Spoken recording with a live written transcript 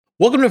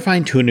Welcome to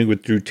Fine Tuning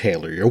with Drew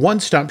Taylor, your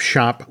one-stop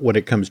shop when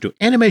it comes to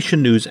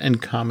animation news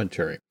and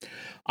commentary.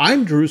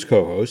 I'm Drew's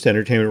co-host,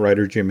 entertainment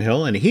writer Jim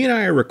Hill, and he and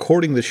I are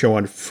recording the show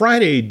on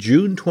Friday,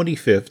 June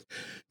 25th,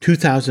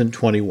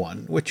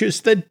 2021, which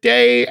is the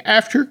day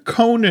after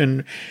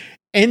Conan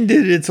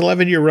ended its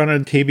 11-year run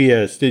on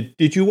TBS.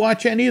 Did you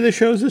watch any of the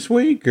shows this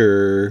week,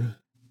 or?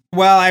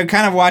 Well, I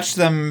kind of watched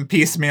them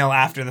piecemeal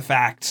after the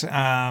fact.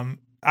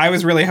 I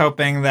was really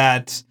hoping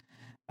that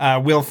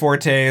Will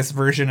Forte's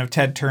version of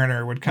Ted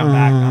Turner would come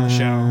back on the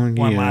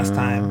show one last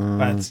time,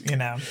 but,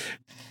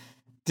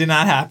 did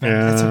not happen.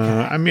 Yeah, It's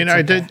okay. I mean,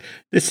 It's okay.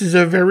 this is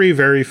a very,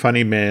 very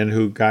funny man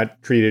who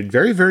got treated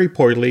very, very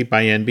poorly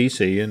by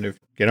NBC. And if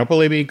you don't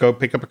believe me, go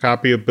pick up a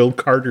copy of Bill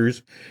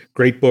Carter's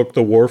great book,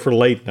 The War for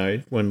Late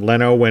Night, when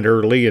Leno went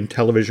early and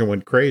television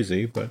went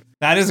crazy. But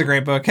That is a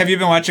great book. Have you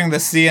been watching the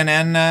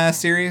CNN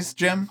series,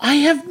 Jim? I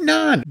have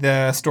not.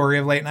 The Story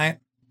of Late Night?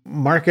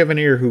 Mark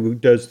Evanier, who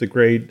does the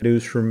Great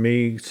News From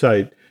Me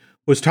site,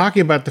 was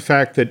talking about the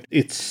fact that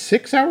it's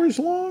 6 hours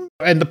long.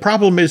 And the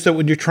problem is that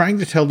when you're trying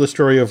to tell the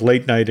story of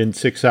Late Night in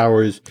 6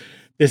 hours,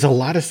 there's a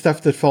lot of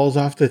stuff that falls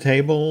off the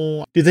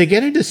table. Did they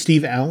get into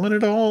Steve Allen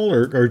at all,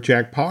 or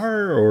Jack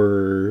Parr,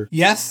 or?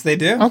 Yes, they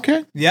do.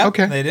 Okay. Yeah,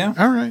 okay. They do.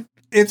 All right.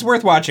 It's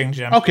worth watching,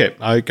 Jim. Okay.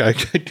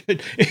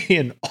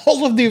 In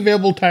all of the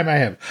available time I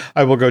have,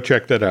 I will go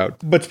check that out.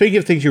 But speaking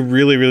of things you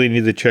really, really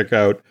need to check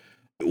out,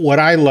 what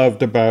I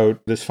loved about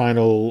this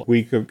final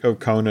week of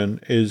Conan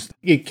is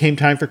it came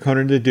time for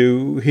Conan to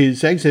do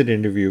his exit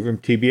interview from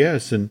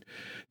TBS. And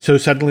so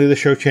suddenly the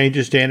show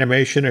changes to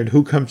animation, and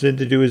who comes in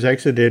to do his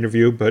exit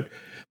interview but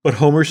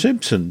Homer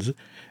Simpson's.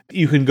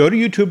 You can go to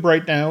YouTube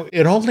right now.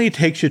 It only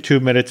takes you 2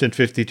 minutes and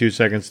 52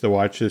 seconds to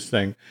watch this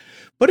thing.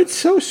 But it's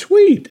so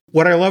sweet.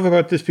 What I love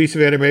about this piece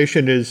of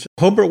animation is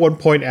Homer at one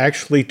point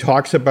actually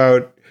talks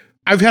about,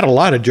 I've had a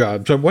lot of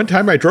jobs. One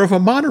time I drove a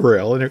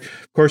monorail. And of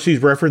course,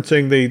 he's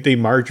referencing the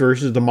Marge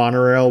versus the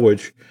Monorail,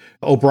 which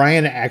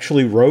O'Brien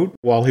actually wrote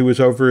while he was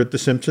over at The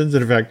Simpsons.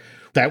 And in fact,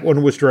 that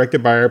one was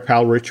directed by our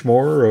pal Rich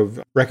Moore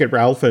of Wreck-It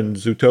Ralph and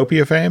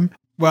Zootopia fame.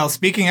 Well,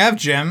 speaking of,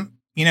 Jim,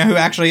 you know who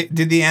actually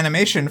did the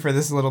animation for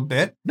this little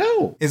bit?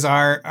 No. Is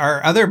our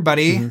other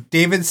buddy,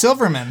 David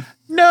Silverman.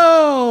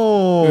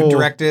 No. Who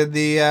directed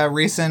the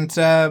recent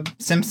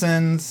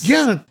Simpsons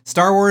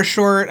Star Wars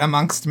short,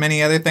 amongst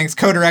many other things.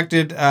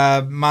 Co-directed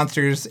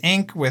Monsters,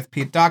 Inc. with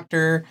Pete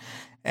Docter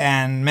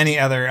and many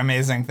other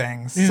amazing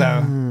things. Yeah.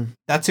 So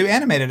that's who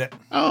animated it.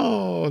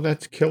 Oh,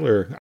 that's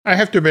killer. I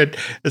have to admit,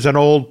 as an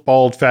old,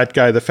 bald, fat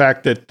guy, the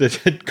fact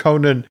that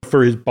Conan,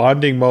 for his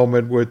bonding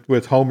moment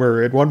with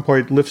Homer, at one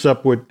point lifts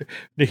up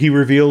he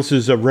reveals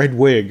his red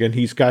wig, and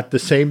he's got the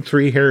same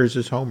 3 hairs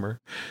as Homer.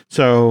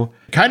 So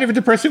kind of a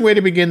depressing way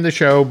to begin the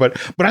show. But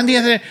on the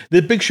other hand,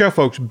 the big show,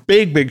 folks,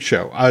 big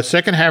show.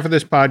 Second half of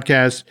this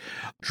podcast,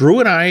 Drew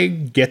and I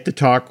get to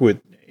talk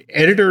with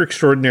editor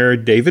extraordinaire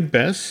David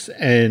Bess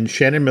and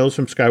Shannon Mills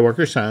from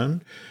Skywalker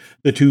Sound,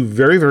 the two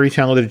very, very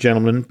talented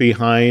gentlemen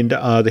behind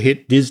the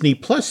hit Disney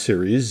Plus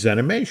series,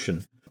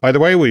 Zenimation. By the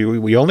way,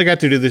 we only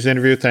got to do this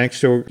interview thanks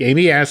to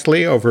Amy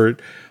Astley over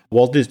at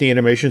Walt Disney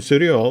Animation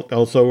Studio,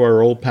 also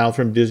our old pal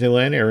from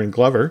Disneyland, Aaron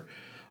Glover.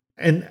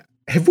 And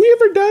have we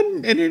ever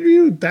done an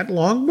interview that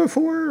long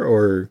before,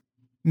 or?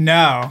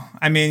 No.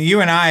 I mean, you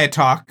and I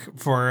talk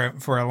for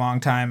a long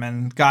time,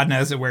 and God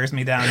knows it wears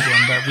me down,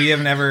 Jim, but we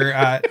have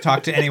never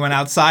talked to anyone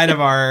outside of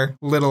our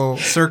little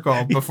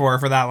circle before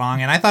for that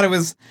long. And I thought it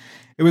was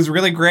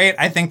really great.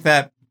 I think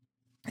that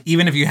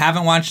even if you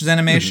haven't watched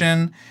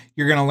Zenimation,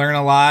 you're going to learn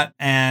a lot.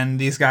 And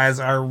these guys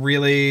are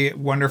really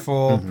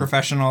wonderful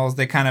professionals.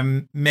 They kind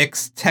of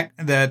mix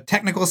the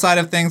technical side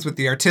of things with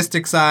the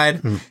artistic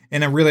side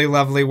in a really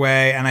lovely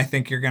way. And I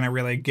think you're going to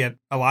really get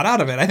a lot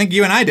out of it. I think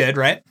you and I did,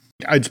 right?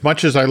 As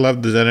much as I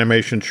loved the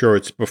Zenimation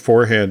shorts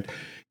beforehand,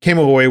 came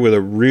away with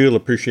a real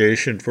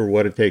appreciation for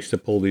what it takes to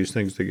pull these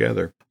things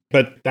together.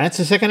 But that's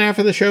the second half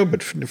of the show.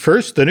 But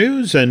first, the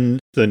news. And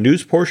the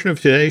news portion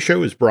of today's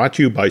show is brought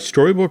to you by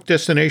Storybook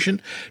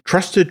Destination,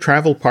 trusted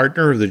travel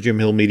partner of the Jim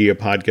Hill Media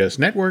Podcast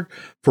Network.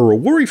 For a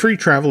worry-free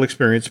travel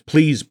experience,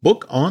 please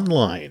book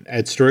online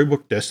at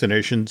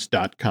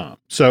storybookdestinations.com.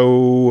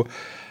 So,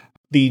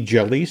 the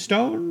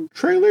Jellystone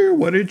trailer,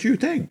 what did you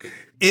think?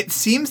 It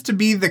seems to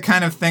be the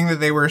kind of thing that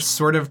they were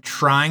sort of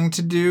trying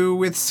to do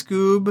with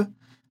Scoob,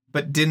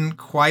 but didn't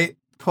quite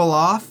pull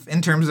off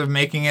in terms of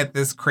making it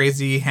this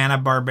crazy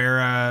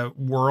Hanna-Barbera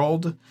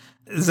world.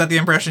 Is that the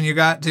impression you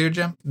got too,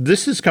 Jim?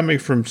 This is coming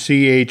from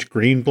C.H.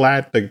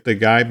 Greenblatt, the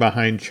guy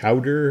behind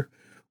Chowder,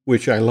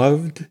 which I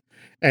loved.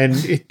 And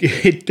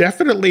it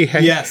definitely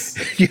has,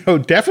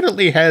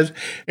 definitely has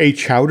a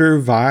Chowder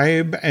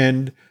vibe.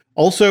 And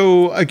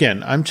also,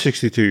 again, I'm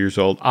 62 years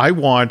old. I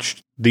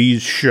watched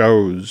these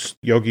shows,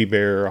 Yogi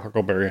Bear,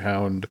 Huckleberry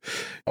Hound,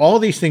 all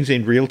these things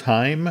in real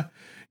time.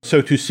 So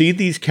to see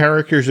these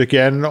characters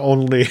again,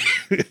 only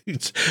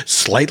it's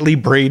slightly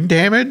brain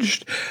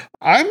damaged,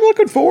 I'm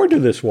looking forward to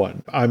this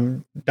one.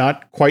 I'm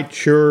not quite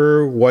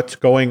sure what's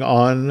going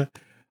on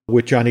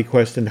with Johnny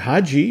Quest and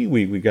Haji.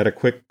 We got a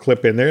quick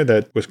clip in there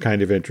that was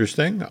kind of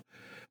interesting.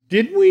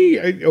 Did we,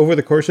 over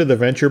the course of the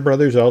Venture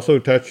Brothers, also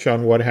touch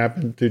on what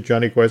happened to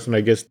Johnny Quest? And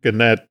I guess in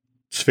that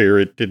sphere,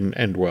 it didn't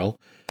end well.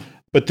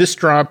 But this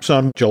drops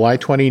on July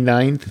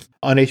 29th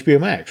on HBO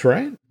Max,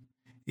 right?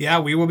 Yeah,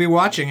 we will be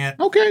watching it.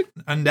 Okay.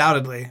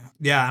 Undoubtedly.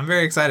 Yeah, I'm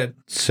very excited.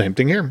 Same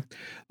thing here.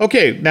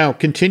 Okay, now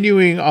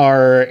continuing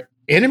our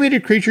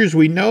animated creatures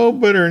we know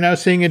but are now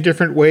seeing in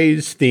different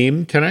ways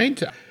theme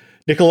tonight.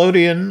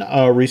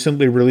 Nickelodeon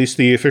recently released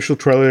the official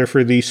trailer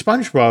for the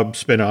SpongeBob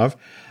spinoff,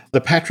 The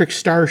Patrick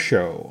Star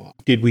Show.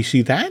 Did we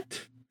see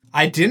that?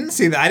 I didn't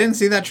see that. I didn't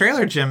see that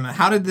trailer, Jim.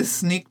 How did this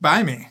sneak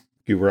by me?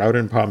 You were out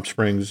in Palm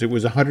Springs. It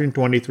was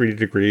 123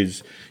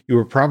 degrees. You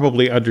were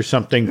probably under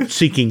something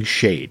seeking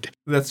shade.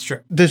 That's true.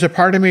 There's a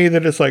part of me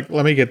that is like,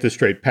 let me get this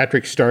straight.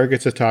 Patrick Star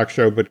gets a talk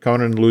show, but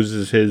Conan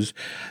loses his.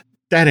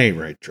 That ain't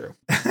right true.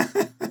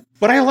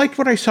 But I liked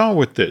what I saw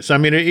with this. I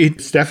mean,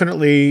 it's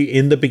definitely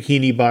in the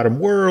Bikini Bottom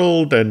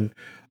world, and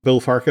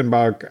Bill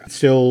Falkenbach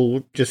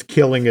still just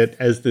killing it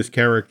as this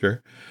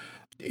character.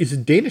 Is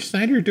Dana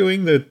Snyder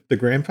doing the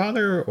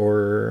grandfather,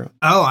 or?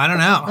 Oh, I don't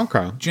know.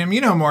 Okay. Jim, you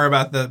know more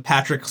about the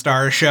Patrick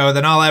Star Show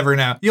than I'll ever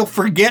know. You'll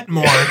forget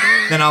more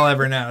than I'll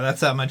ever know.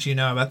 That's how much you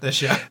know about this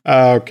show.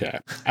 Okay.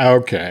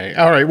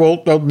 All right.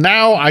 Well,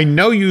 now I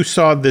know you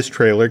saw this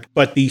trailer,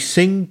 but the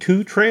Sing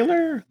 2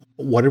 trailer,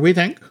 what did we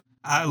think?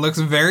 It looks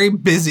very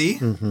busy.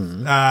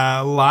 Mm-hmm.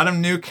 A lot of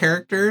new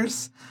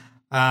characters.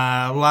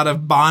 A lot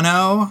of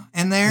Bono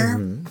in there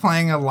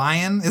playing a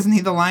lion. Isn't he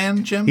the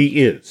lion, Jim?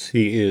 He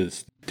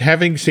is.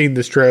 Having seen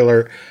this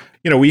trailer,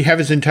 we have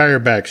his entire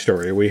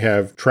backstory. We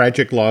have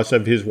tragic loss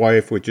of his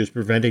wife, which is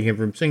preventing him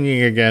from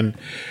singing again.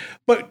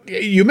 But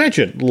you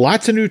mentioned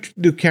lots of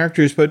new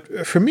characters.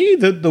 But for me,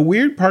 the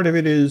weird part of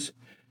it is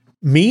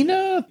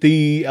Mina,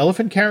 the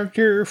elephant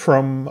character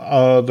from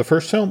the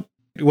first film.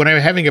 When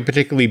I'm having a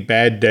particularly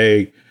bad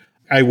day,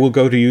 I will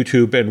go to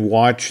YouTube and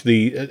watch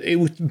it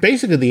was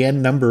basically the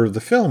end number of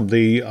the film,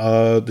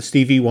 the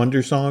Stevie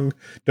Wonder song,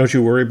 Don't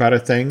You Worry About a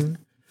Thing.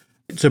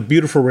 It's a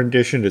beautiful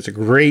rendition. It's a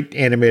great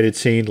animated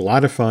scene, a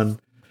lot of fun.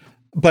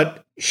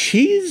 But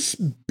she's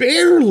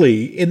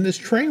barely in this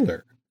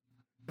trailer.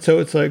 So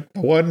it's like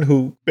the one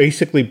who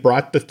basically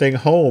brought the thing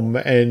home,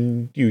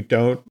 and you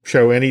don't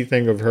show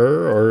anything of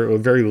her or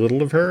very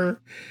little of her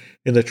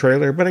in the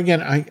trailer. But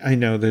again, I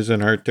know there's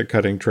an art to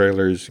cutting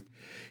trailers.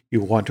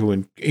 You want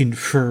to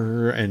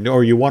infer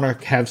or you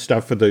want to have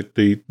stuff for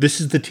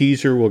this is the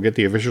teaser. We'll get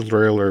the official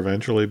trailer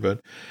eventually, but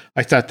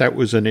I thought that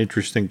was an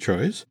interesting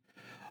choice.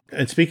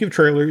 And speaking of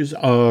trailers,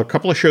 a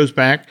couple of shows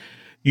back,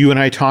 you and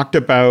I talked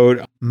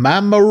about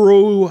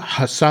Mamoru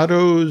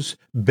Hosoda's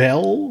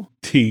Belle,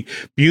 the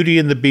Beauty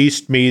and the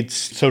Beast meets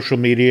social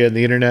media and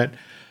the internet,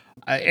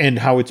 and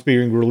how it's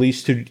being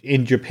released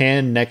in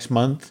Japan next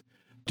month.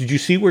 Did you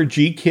see where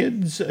G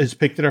Kids has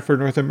picked it up for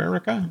North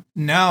America?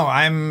 No,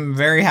 I'm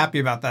very happy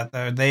about that,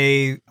 though.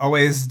 They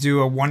always do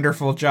a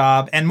wonderful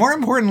job. And more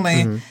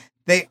importantly,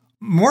 they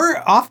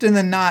more often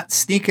than not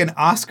sneak an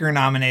Oscar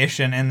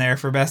nomination in there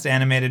for Best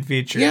Animated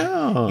Feature.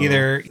 Yeah.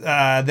 Either,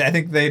 I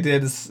think they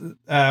did,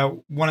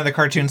 one of the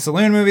Cartoon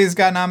Saloon movies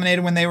got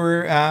nominated when they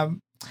were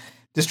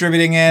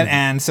distributing it.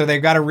 And so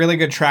they've got a really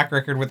good track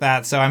record with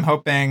that. So I'm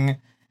hoping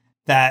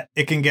that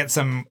it can get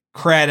some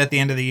cred at the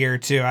end of the year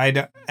too.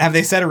 Have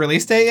they set a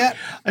release date yet?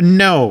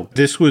 No,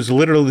 this was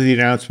literally the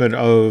announcement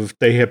of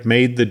they have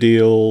made the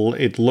deal.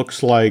 It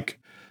looks like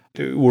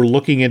we're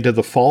looking into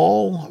the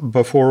fall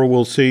before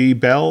we'll see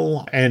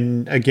Belle.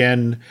 And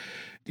again,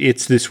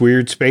 it's this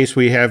weird space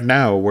we have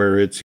now where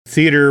it's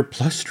theater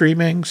plus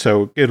streaming.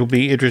 So it'll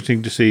be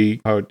interesting to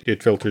see how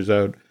it filters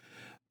out.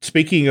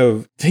 Speaking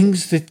of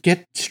things that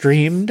get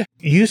streamed,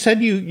 you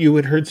said you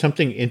had heard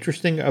something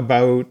interesting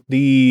about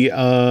the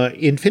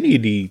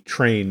Infinity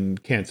Train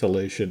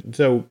cancellation.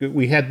 So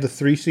we had the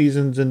 3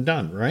 seasons and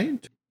done,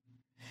 right?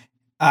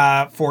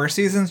 4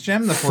 seasons,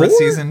 Jim. The 4th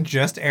season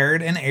just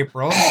aired in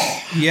April.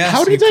 Yes,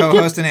 How did you that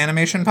co-host an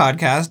animation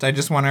podcast. I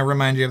just want to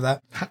remind you of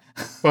that.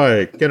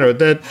 Like,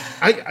 that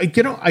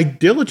I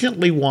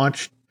diligently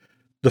watched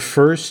the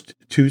first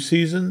 2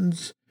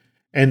 seasons.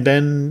 And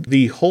then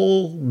the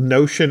whole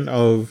notion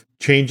of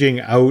changing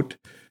out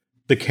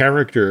the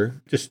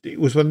character,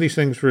 it was one of these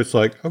things where it's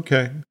like,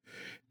 okay.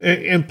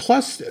 And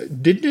plus,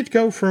 didn't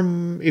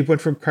it went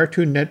from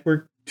Cartoon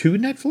Network to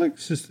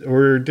Netflix?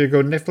 Or did it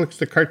go Netflix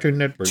to Cartoon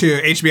Network? To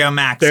HBO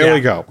Max. There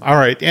we go. All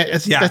right.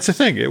 That's the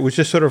thing. It was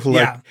just sort of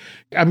like,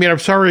 I mean, I'm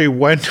sorry,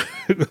 when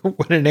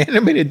an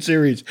animated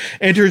series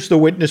enters the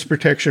witness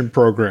protection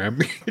program,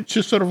 it's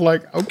just sort of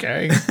like,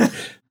 okay.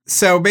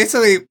 So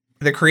basically,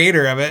 the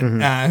creator of it,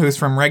 who's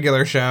from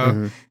Regular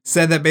Show,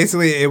 said that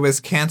basically it was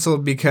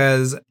canceled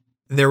because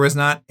there was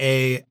not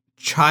a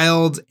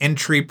child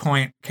entry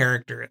point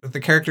character.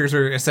 The characters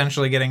are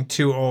essentially getting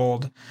too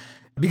old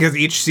because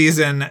each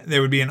season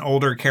there would be an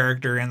older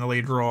character in the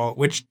lead role,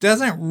 which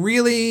doesn't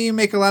really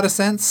make a lot of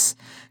sense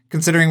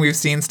considering we've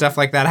seen stuff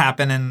like that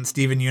happen in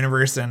Steven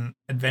Universe and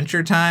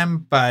Adventure Time.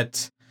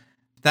 But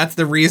that's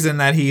the reason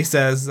that he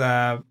says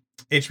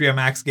HBO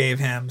Max gave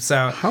him.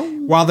 So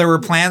while there were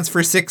plans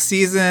for 6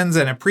 seasons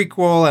and a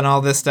prequel and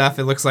all this stuff,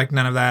 it looks like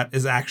none of that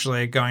is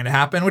actually going to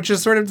happen, which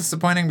is sort of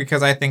disappointing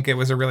because I think it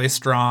was a really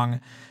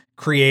strong,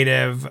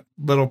 creative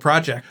little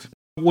project.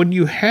 When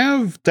you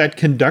have that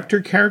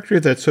conductor character,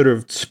 that sort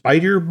of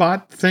spider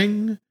bot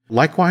thing,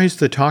 likewise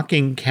the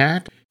talking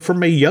cat,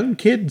 from a young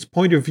kid's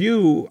point of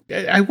view,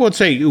 I won't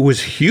say it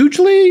was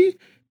hugely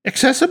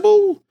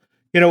accessible,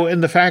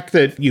 in the fact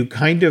that you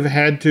kind of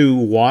had to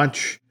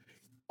watch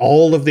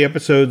all of the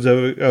episodes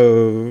of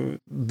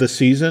the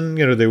season.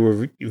 They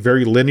were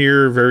very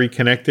linear, very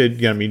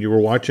connected. You were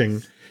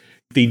watching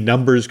the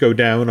numbers go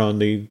down on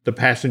the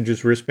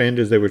passenger's wristband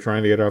as they were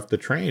trying to get off the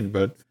train.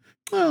 But,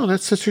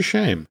 that's such a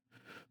shame.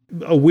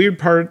 A weird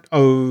part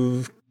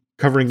of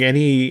covering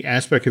any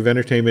aspect of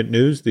entertainment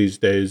news these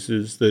days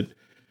is that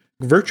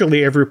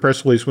virtually every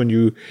press release when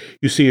you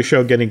see a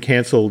show getting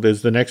canceled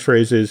is the next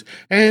phrase is,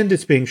 and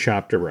it's being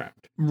shopped around.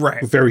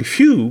 Right. Very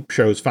few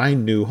shows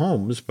find new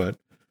homes, but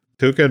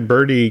Tuca and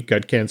Birdie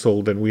got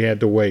canceled and we had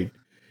to wait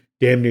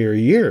damn near a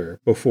year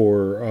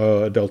before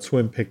Adult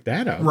Swim picked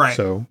that up. Right.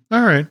 So,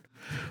 all right.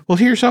 Well,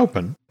 here's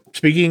hoping.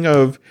 Speaking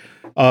of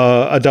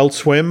Adult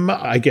Swim,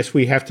 I guess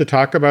we have to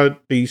talk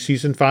about the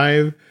season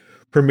 5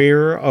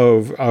 premiere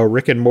of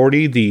Rick and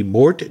Morty, the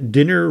Mort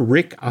Dinner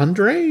Rick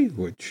Andre,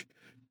 which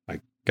I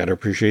gotta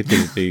appreciate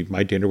the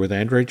My Dinner with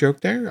Andre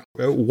joke there.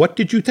 What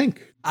did you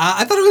think?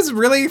 I thought it was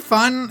really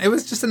fun. It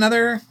was just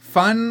another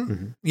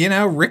fun,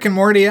 Rick and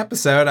Morty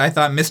episode. I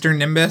thought Mr.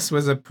 Nimbus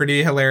was a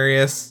pretty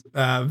hilarious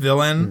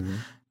villain. Mm-hmm.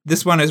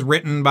 This one is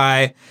written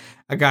by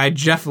a guy,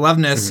 Jeff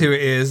Loveness, who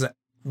is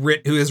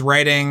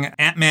writing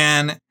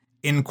Ant-Man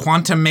in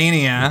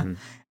Quantumania. Mm-hmm.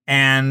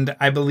 And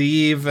I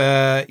believe,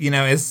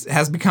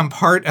 has become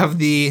part of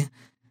the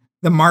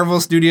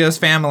Marvel Studios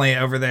family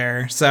over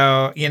there.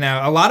 So,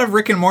 a lot of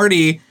Rick and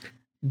Morty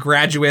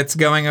graduates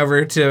going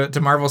over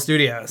to Marvel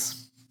Studios.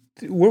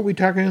 Weren't we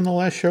talking in the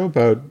last show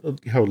about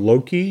how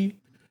Loki,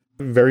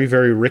 very,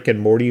 very Rick and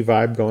Morty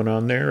vibe going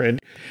on there? And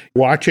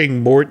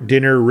watching Mort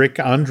Dinner Rick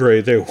Andre,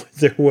 there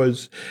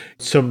was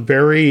some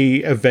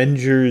very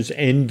Avengers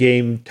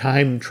Endgame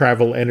time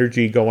travel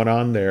energy going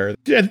on there.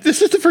 And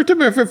this is the first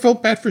time I ever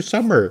felt bad for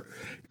Summer.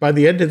 By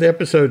the end of the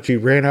episode, she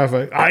ran off,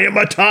 I am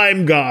a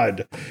time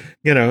god.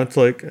 It's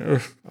like,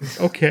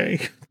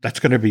 okay, that's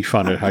going to be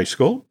fun at high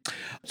school.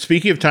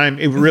 Speaking of time,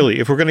 if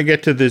we're going to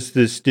get to this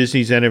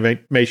Disney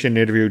Zenimation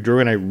interview, Drew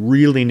and I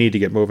really need to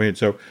get moving.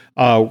 So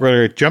we're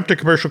going to jump to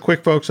commercial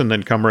quick, folks, and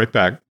then come right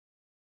back.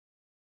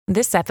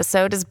 This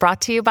episode is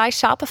brought to you by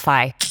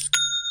Shopify.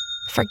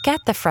 Forget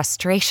the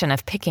frustration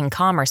of picking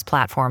commerce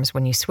platforms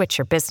when you switch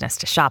your business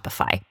to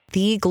Shopify,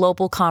 the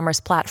global commerce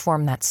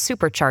platform that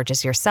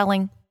supercharges your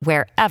selling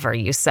wherever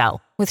you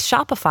sell. With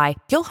Shopify,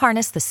 you'll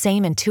harness the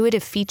same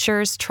intuitive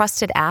features,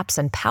 trusted apps,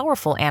 and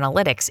powerful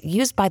analytics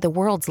used by the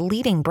world's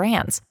leading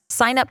brands.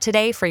 Sign up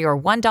today for your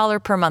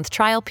 $1 per month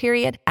trial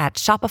period at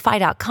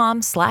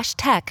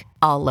shopify.com/tech,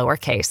 all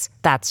lowercase.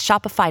 That's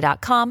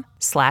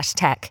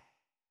shopify.com/tech.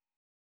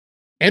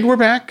 And we're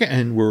back,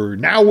 and we're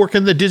now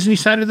working the Disney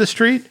side of the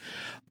street.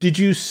 Did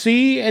you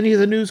see any of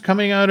the news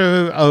coming out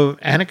of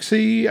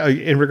Annexy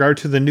in regard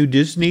to the new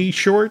Disney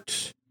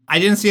shorts? I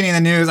didn't see any of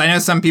the news. I know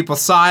some people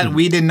saw it.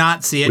 We did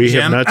not see it, we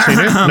Jim. We have not seen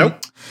it. Nope.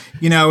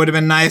 It would have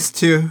been nice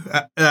to,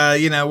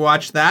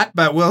 watch that.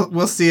 But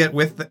we'll see it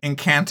with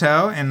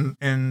Encanto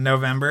in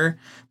November.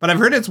 But I've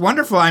heard it's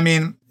wonderful. I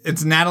mean,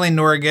 it's Natalie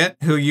Norgett,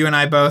 who you and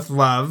I both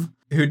love,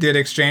 who did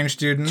Exchange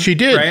Student. She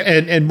did. Right?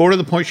 And more to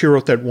the point, she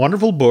wrote that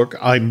wonderful book,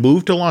 I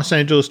Moved to Los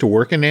Angeles to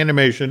Work in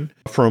Animation,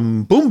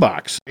 from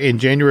Boombox in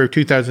January of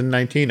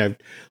 2019. I've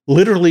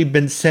literally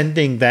been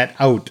sending that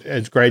out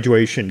as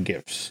graduation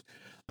gifts,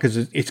 because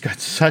it's got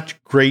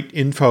such great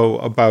info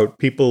about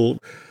people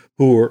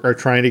who are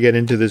trying to get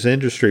into this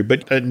industry.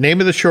 But the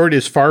name of the short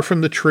is Far from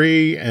the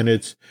Tree, and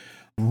it's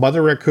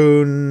Mother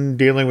Raccoon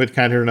dealing with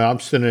kind of an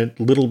obstinate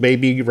little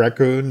baby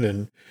raccoon,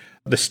 and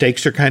the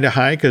stakes are kind of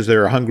high because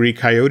there are hungry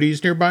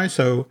coyotes nearby.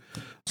 So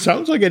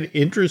sounds like an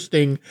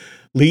interesting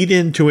lead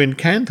into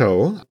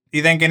Encanto.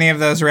 You think any of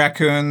those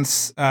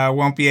raccoons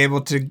won't be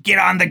able to get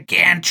on the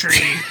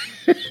gantry?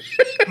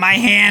 My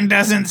hand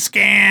doesn't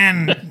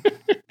scan.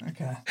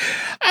 Okay.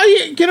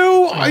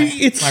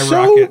 It's my so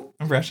rocket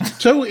impression.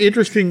 So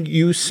interesting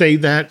you say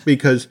that,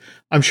 because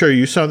I'm sure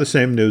you saw the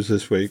same news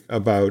this week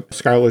about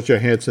Scarlett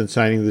Johansson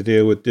signing the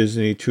deal with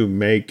Disney to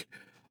make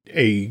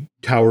a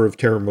Tower of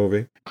Terror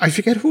movie. I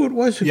forget who it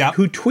was who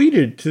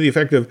tweeted to the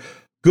effect of,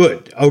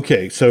 good,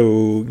 okay,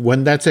 so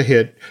when that's a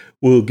hit,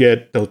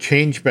 they'll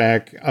change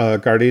back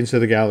Guardians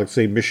of the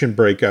Galaxy Mission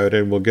Breakout,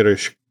 and we'll get a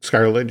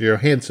Scarlett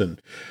Johansson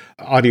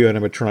audio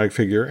animatronic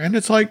figure. And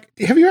it's like,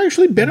 have you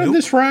actually been on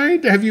this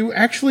ride? Have you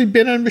actually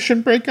been on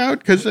Mission Breakout?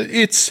 Because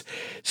it's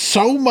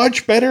so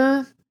much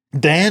better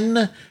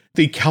than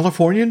the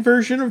Californian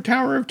version of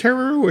Tower of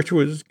Terror, which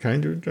was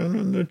kind of done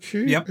on the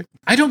cheap. Yep.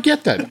 I don't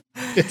get that.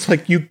 It's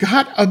like, you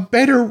got a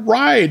better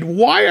ride.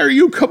 Why are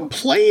you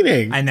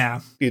complaining? I know.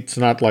 It's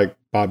not like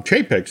Bob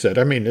Chapek said.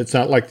 I mean, it's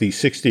not like the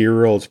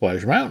 60-year-old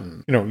Splash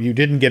Mountain. You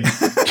didn't get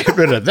get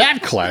rid of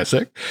that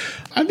classic.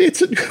 I mean,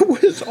 it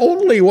was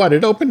only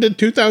it opened in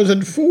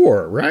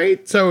 2004,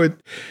 right? So it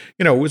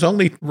was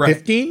only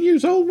 15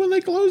 years old when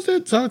they closed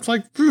it. So it's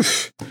like,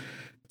 oof.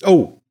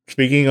 Oh,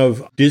 speaking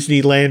of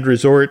Disneyland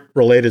Resort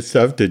related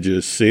stuff, did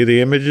you see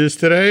the images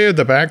today of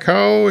the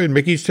backhoe in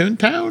Mickey's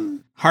Toontown?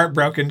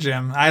 Heartbroken,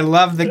 Jim. I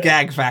love the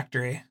gag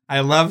factory. I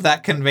love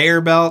that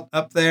conveyor belt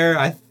up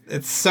there.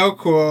 It's so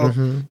cool.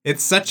 Mm-hmm.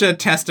 It's such a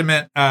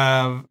testament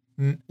of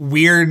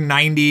weird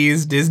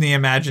 90s Disney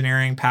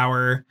Imagineering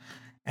power.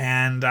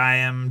 And I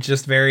am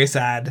just very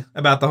sad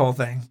about the whole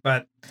thing.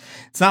 But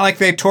it's not like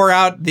they tore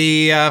out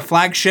the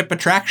flagship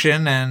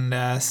attraction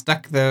and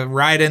stuck the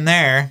ride in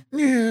there.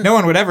 Yeah. No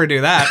one would ever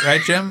do that,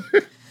 right, Jim?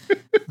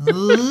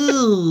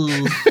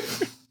 Ooh.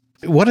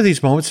 One of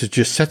these moments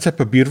just sets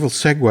up a beautiful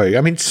segue. I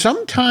mean,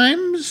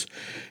 sometimes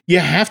you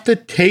have to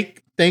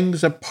take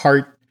things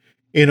apart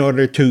in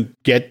order to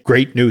get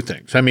great new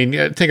things. I mean,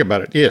 think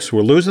about it. Yes,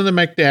 we're losing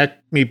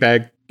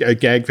the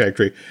Gag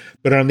Factory,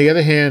 but on the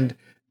other hand,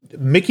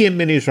 Mickey and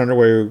Minnie's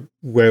Runaway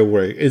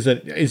Railway is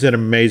an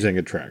amazing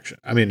attraction.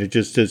 I mean, it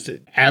just is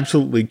an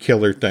absolutely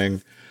killer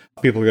thing.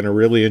 People are going to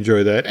really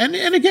enjoy that. And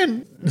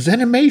again,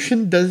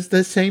 Zenimation does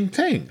the same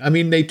thing. I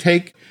mean, they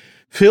take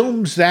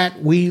films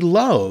that we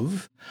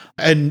love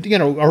and,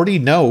 already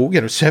know,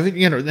 and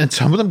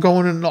some of them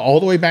going all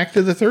the way back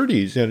to the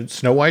 30s,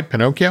 Snow White,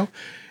 Pinocchio,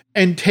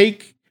 and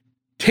take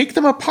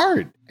them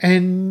apart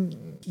and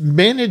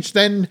manage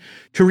then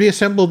to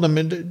reassemble them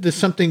into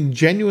something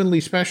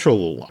genuinely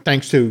special,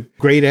 thanks to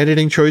great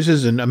editing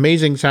choices and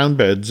amazing sound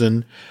beds.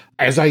 And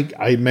as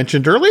I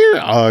mentioned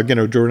earlier,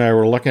 Drew and I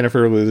were lucky enough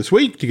earlier this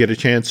week to get a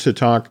chance to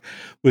talk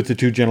with the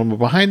two gentlemen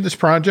behind this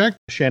project.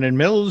 Shannon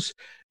Mills,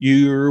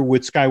 you're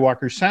with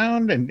Skywalker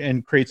Sound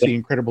and creates the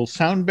incredible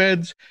sound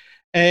beds.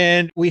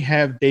 And we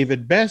have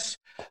David Bess.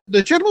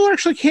 The gentleman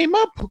actually came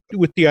up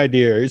with the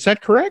idea. Is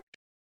that correct?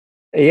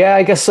 Yeah,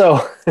 I guess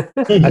so.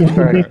 That's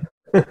correct.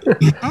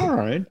 All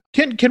right.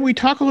 Can we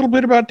talk a little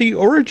bit about the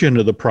origin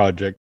of the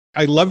project?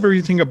 I love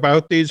everything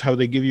about these, how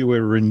they give you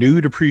a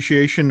renewed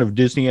appreciation of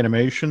Disney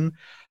animation.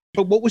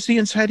 But what was the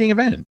inciting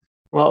event?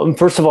 Well,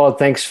 first of all,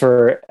 thanks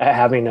for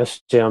having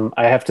us, Jim.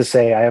 I have to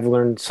say, I have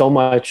learned so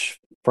much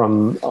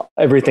from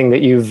everything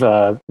that you've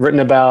written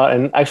about,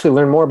 and actually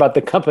learned more about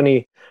the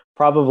company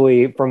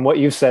probably from what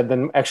you've said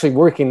than actually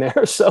working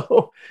there.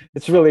 So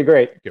it's really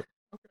great. Thank you.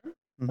 Okay.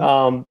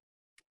 Mm-hmm.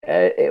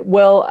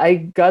 Well, I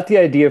got the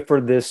idea for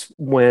this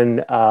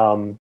when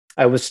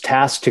I was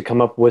tasked to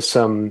come up with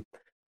some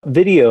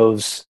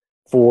videos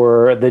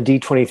for the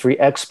D23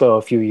 Expo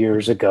a few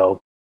years ago.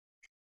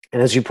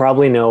 And as you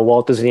probably know,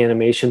 Walt Disney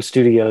Animation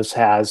Studios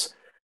has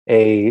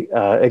a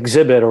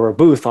exhibit or a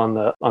booth on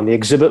the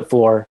exhibit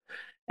floor.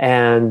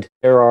 And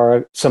there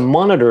are some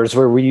monitors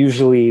where we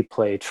usually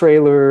play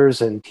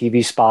trailers and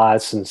TV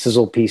spots and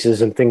sizzle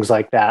pieces and things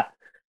like that.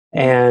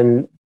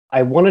 And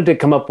I wanted to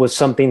come up with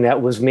something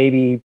that was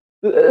maybe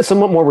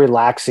somewhat more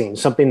relaxing,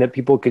 something that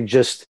people could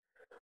just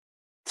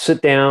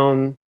sit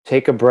down,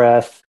 take a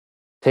breath,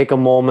 take a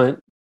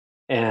moment,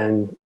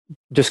 and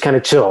just kind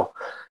of chill.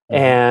 Mm-hmm.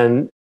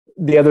 And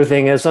the other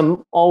thing is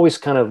I'm always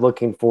kind of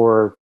looking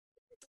for,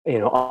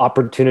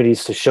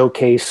 opportunities to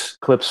showcase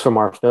clips from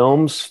our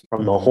films,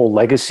 from the whole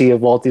legacy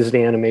of Walt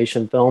Disney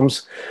Animation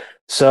films.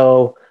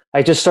 So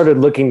I just started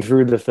looking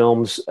through the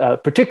films,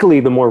 particularly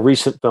the more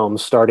recent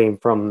films, starting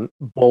from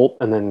Bolt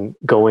and then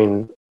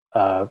going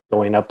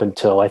up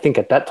until, I think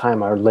at that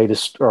time, our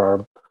newest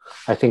film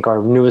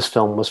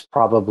was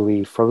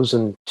probably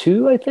Frozen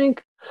 2, I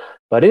think.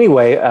 But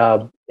anyway,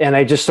 and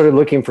I just started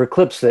looking for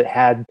clips that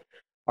had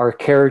our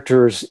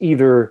characters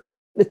either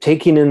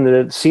taking in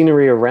the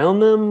scenery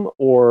around them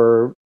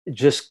or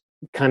just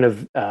kind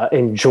of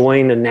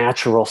enjoying a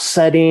natural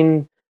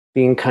setting,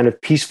 being kind of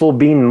peaceful,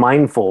 being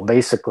mindful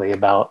basically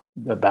about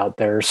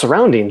their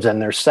surroundings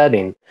and their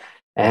setting.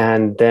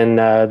 And then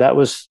that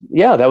was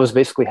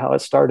basically how it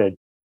started.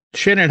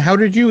 Shannon, how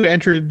did you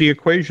enter the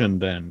equation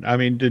then? I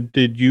mean,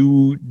 did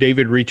you,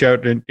 David, reach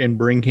out and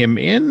bring him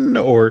in,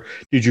 or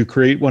did you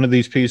create one of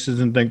these pieces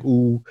and think,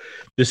 ooh,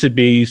 this would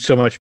be so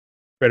much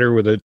better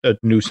with a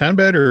new sound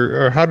bed,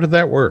 or how did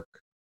that work?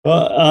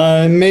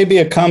 Well, maybe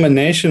a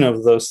combination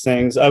of those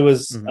things. I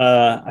was,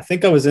 I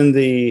think I was in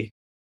the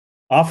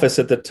office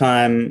at the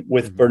time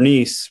with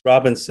Bernice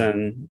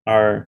Robinson,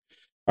 our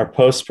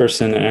post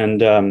person,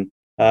 and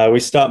we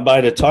stopped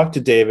by to talk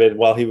to David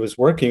while he was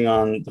working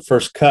on the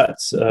first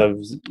cuts of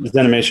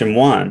Zenimation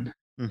 1.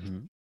 Mm-hmm.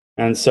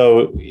 And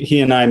so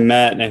he and I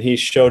met, and he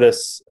showed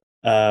us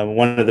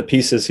one of the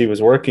pieces he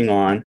was working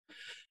on,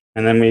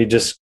 and then we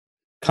just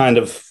kind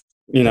of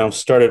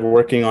started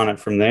working on it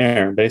from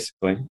there,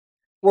 basically.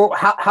 Well,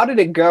 how did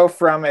it go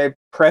from a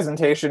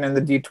presentation in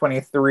the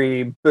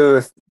D23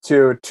 booth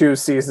to 2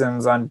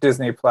 seasons on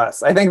Disney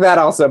Plus? I think that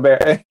also,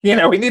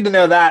 we need to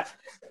know that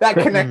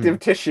connective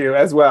tissue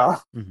as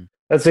well. Mm-hmm.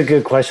 That's a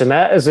good question.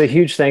 That is a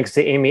huge thanks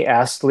to Amy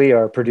Astley,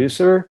 our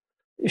producer.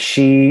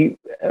 She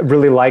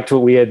really liked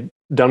what we had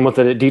done with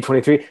it at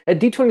D23. At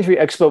D23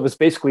 Expo, it was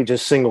basically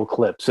just single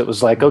clips. It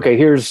was like, okay,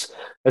 here's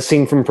a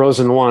scene from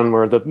Frozen 1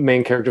 where the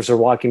main characters are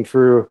walking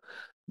through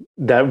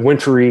that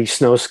wintry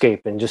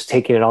snowscape and just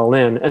taking it all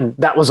in. And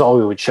that was all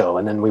we would show.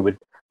 And then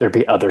there'd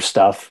be other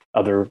stuff,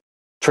 other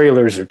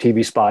trailers or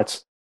TV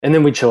spots. And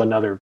then we'd show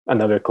another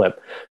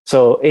clip.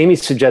 So Amy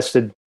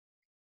suggested,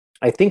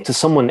 I think, to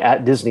someone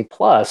at Disney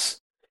Plus,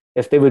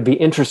 if they would be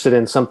interested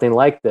in something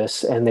like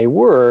this, and they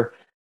were,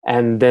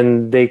 and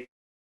then they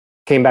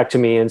came back to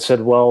me and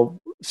said, well,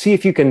 see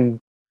if you can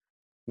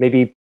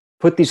maybe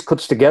put these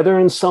clips together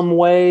in some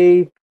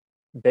way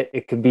that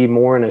it could be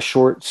more in a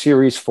short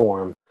series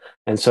form.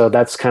 And so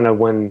that's kind of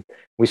when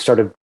we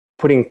started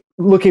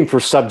looking for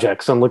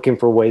subjects and looking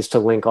for ways to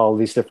link all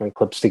these different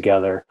clips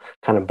together,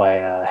 kind of by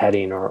a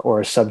heading or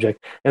a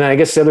subject. And I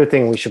guess the other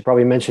thing we should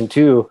probably mention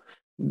too,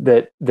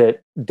 that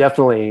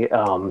definitely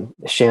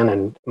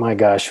Shannon, my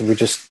gosh, we're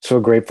just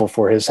so grateful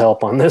for his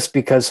help on this,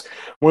 because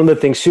one of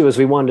the things too is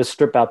we wanted to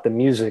strip out the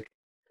music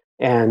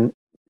and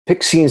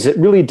pick scenes that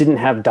really didn't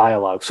have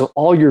dialogue. So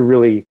all you're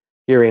really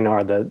hearing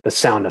are the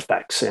sound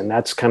effects, and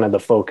that's kind of the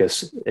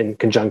focus in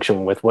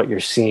conjunction with what you're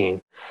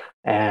seeing.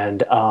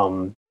 And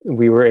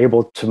we were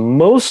able to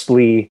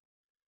mostly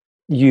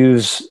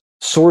use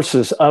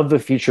sources of the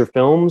feature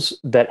films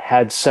that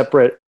had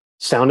separate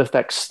sound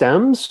effect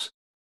stems,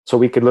 so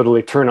we could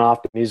literally turn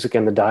off the music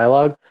and the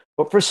dialogue.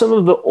 But for some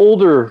of the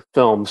older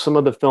films, some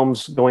of the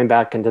films going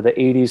back into the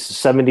 80s,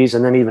 the 70s,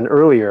 and then even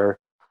earlier,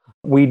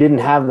 we didn't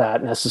have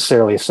that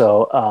necessarily.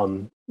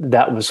 So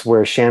that was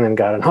where Shannon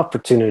got an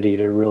opportunity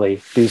to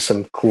really do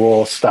some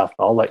cool stuff.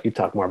 I'll let you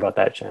talk more about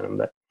that, Shannon.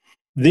 But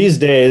these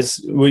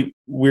days,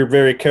 we're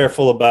very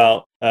careful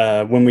about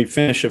when we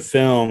finish a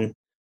film,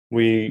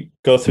 we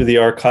go through the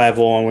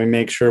archival and we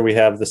make sure we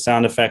have the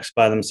sound effects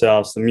by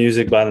themselves, the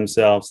music by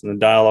themselves, and the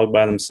dialogue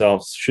by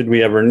themselves, should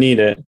we ever need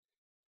it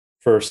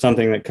for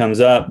something that comes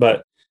up.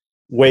 But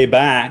way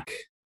back,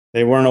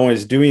 they weren't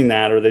always doing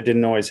that, or they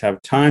didn't always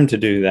have time to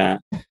do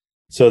that.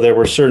 So there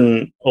were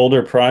certain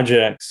older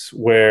projects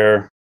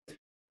where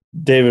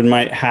David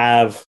might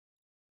have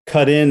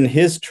cut in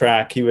his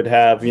track. He would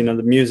have, the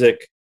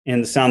music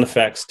and the sound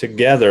effects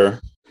together,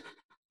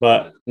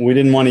 but we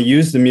didn't want to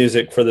use the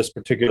music for this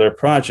particular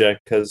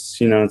project because,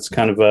 it's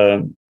kind of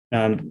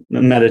a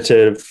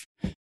meditative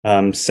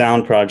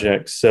sound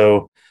project.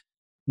 So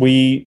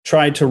we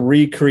tried to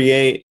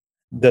recreate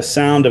the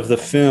sound of the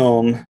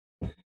film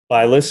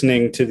by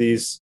listening to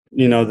these,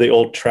 the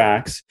old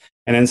tracks.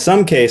 And in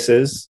some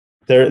cases,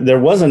 there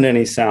wasn't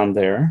any sound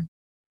there,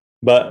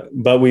 but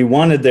we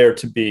wanted there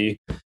to be,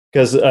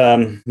 because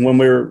when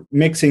we're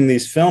mixing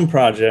these film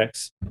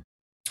projects,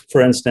 for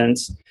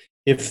instance,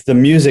 if the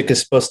music is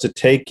supposed to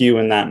take you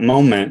in that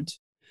moment,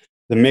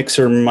 the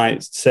mixer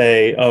might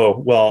say, oh,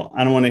 well,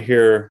 I don't want to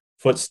hear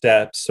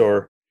footsteps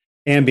or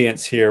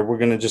ambience here. We're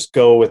going to just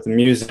go with the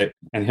music,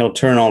 and he'll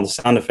turn all the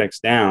sound effects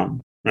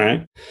down,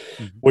 right?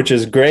 Mm-hmm. Which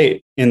is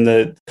great in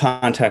the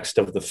context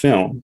of the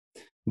film.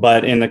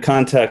 But in the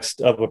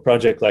context of a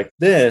project like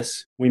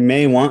this, we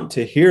may want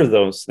to hear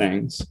those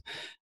things.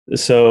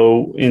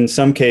 So in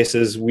some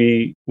cases,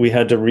 we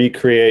had to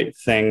recreate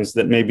things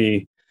that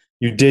maybe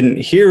you didn't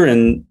hear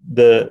in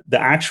the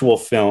actual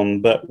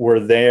film, but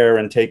were there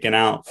and taken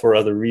out for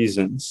other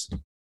reasons.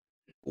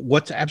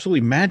 What's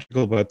absolutely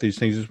magical about these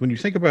things is when you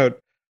think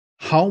about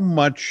how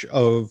much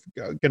of,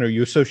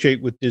 you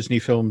associate with Disney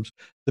films,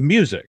 the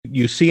music.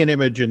 You see an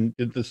image and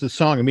the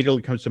song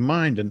immediately comes to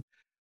mind. And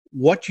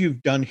what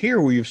you've done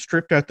here, where you've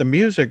stripped out the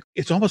music,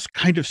 it's almost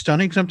kind of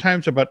stunning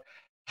sometimes about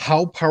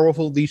how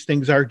powerful these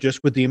things are just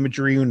with the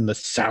imagery and the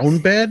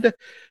sound bed,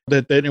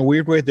 that in a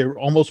weird way, they're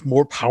almost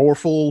more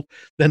powerful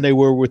than they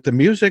were with the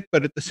music.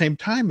 But at the same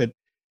time,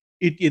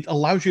 it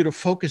allows you to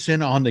focus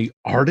in on the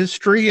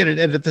artistry. And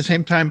at the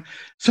same time,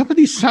 some of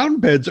these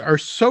sound beds are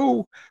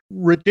so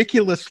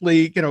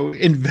ridiculously,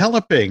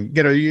 enveloping,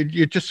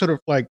 you just sort of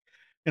like,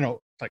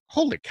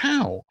 holy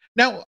cow.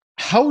 Now,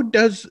 how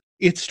does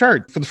it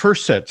start for the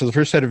first set? So the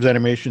first set of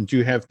Zenimations,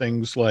 you have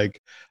things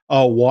like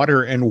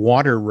water and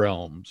water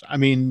realms. I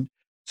mean,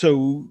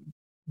 so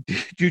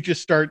did you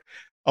just start,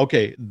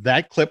 okay,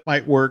 that clip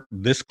might work,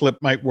 this clip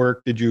might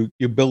work? Did you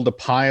build a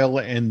pile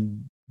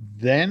and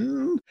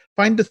then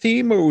find the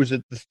theme, or was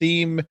it the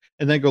theme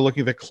and then go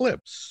looking at the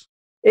clips?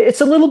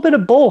 It's a little bit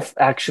of both,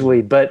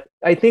 actually. But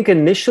I think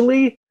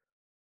initially,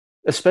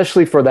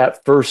 especially for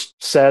that first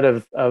set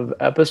of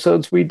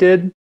episodes we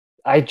did,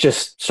 I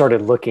just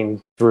started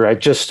looking through. I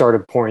just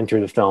started pouring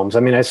through the films.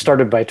 I mean, I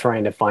started by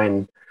trying to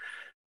find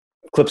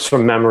clips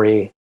from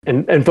memory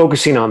and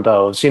focusing on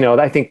those.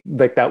 I think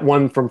like that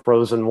one from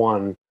Frozen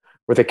 1,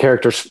 where the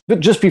characters,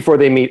 just before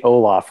they meet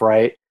Olaf,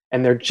 right?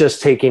 And they're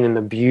just taking in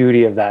the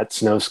beauty of that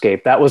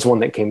snowscape. That was one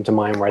that came to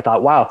mind, where I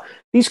thought, wow,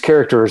 these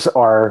characters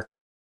are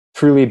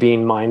truly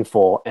being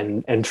mindful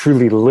and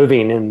truly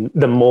living in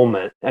the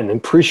moment and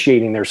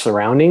appreciating their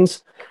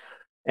surroundings.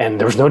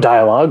 And there was no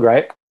dialogue,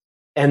 right?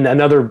 And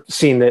another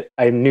scene that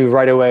I knew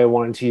right away I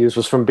wanted to use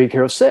was from Big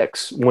Hero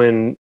 6,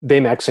 when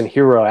Baymax and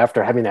Hero,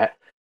 after having that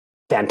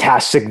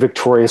fantastic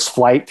victorious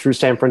flight through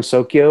San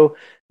Francisco,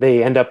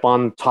 they end up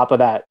on top of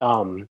that.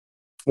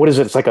 What is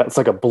it? It's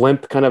like a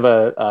blimp, kind of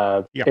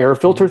a Yep. air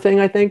filter thing,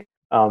 I think.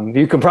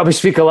 You can probably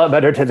speak a lot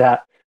better to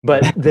that.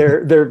 But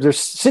they're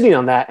sitting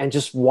on that and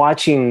just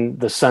watching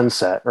the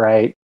sunset,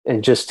 right?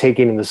 And just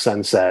taking in the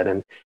sunset.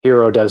 And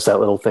Hero does that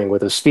little thing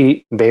with his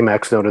feet.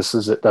 Baymax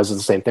notices it, does the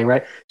same thing,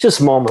 right?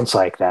 Just moments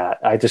like that.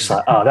 I just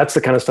thought, oh, that's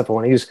the kind of stuff I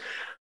want to use.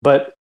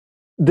 But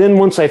then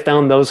once I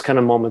found those kind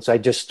of moments, I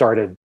just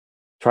started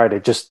try to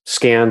just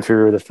scan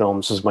through the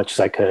films as much as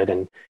I could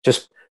and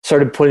just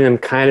started putting them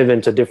kind of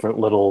into different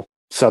little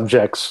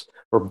subjects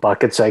or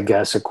buckets, I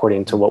guess,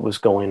 according to what was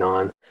going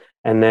on.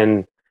 And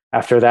then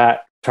after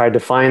that, tried to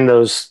find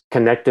those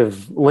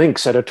connective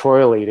links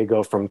editorially to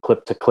go from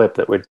clip to clip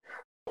that would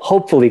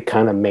hopefully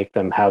kind of make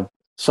them have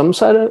some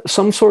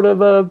sort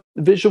of a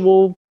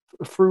visual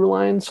through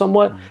line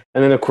somewhat.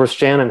 And then of course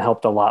Shannon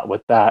helped a lot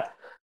with that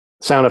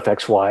sound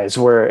effects wise,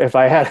 where if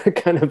I had a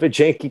kind of a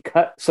janky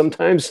cut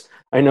sometimes,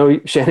 I know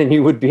Shannon,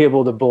 you would be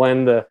able to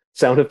blend the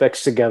sound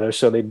effects together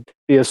so they'd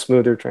be a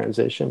smoother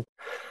transition.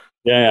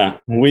 Yeah.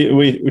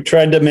 We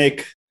tried to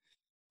make,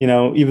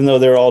 even though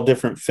they're all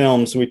different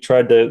films, we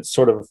tried to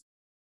sort of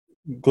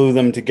glue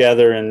them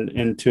together and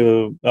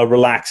into a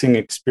relaxing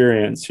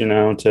experience,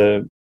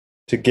 to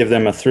give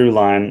them a through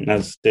line,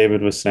 as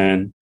David was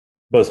saying,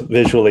 both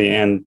visually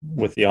and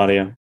with the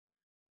audio.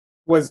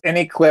 Was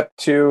any clip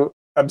too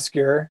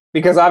obscure?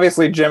 Because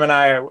obviously Jim and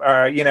I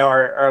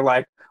are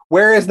like,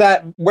 where is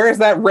that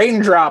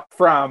raindrop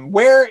from?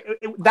 Where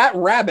that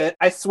rabbit?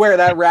 I swear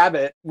that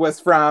rabbit was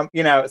from.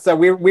 So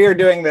we are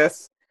doing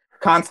this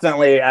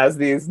constantly as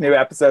these new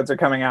episodes are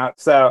coming out.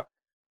 So,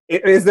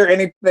 is there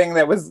anything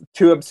that was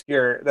too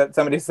obscure that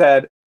somebody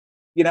said,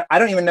 I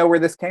don't even know where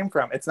this came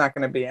from? It's not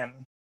going to be in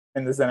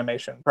the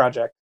Zenimation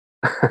project.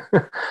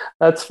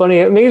 That's funny.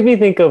 It makes me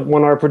think of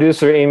when our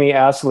producer Amy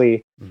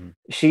Astley,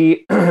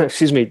 she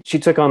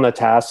took on the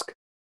task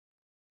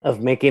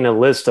of making a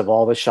list of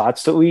all the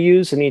shots that we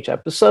use in each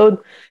episode,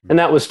 and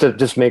that was to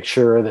just make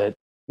sure that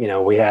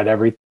we had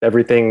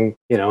everything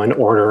in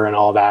order and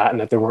all that, and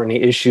that there weren't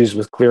any issues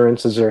with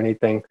clearances or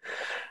anything.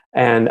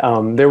 And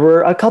there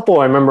were a couple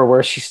I remember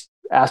where she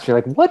asked me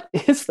like, "What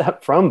is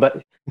that from?"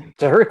 But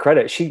to her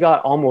credit, she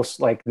got almost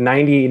like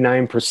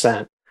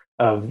 99%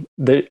 of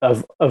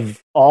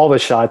all the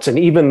shots, and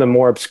even the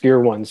more obscure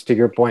ones. To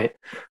your point,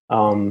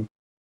 I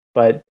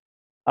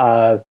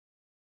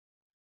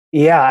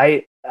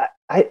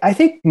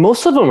think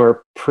most of them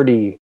are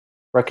pretty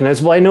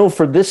recognizable. I know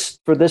for this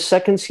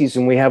second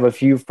season, we have a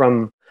few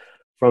from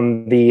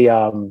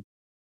the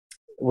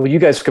well, you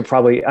guys could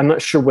probably, I'm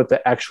not sure what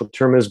the actual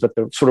term is, but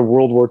the sort of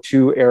World War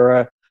II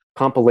era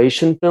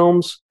compilation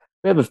films.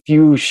 We have a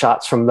few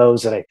shots from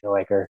those that I feel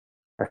like are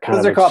kind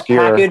those of are called obscure.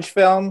 package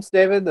films,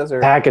 David. Those are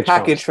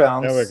package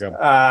films. There we go.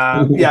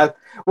 Yeah.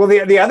 Well,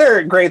 the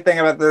other great thing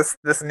about this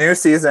new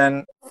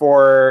season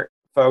for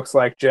folks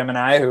like Jim and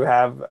I, who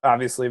have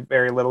obviously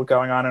very little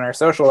going on in our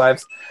social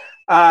lives,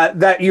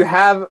 that you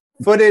have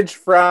footage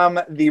from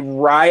the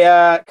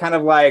Raya kind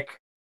of like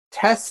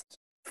test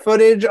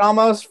footage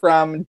almost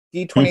from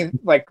D20,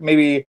 like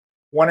maybe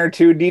one or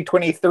two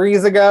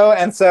D23s ago.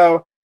 And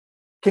so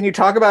can you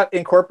talk about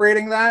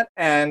incorporating that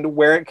and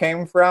where it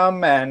came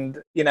from and,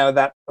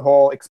 that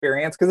whole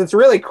experience? Because it's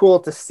really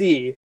cool to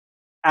see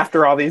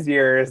after all these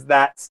years,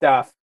 that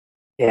stuff.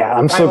 Yeah,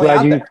 I'm so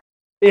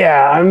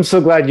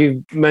glad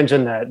you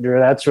mentioned that, Drew.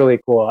 That's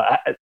really cool.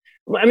 I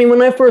mean,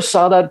 when I first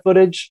saw that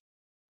footage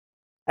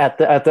at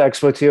the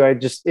Expo 2,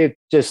 it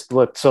just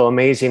looked so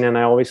amazing, and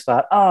I always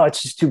thought, oh,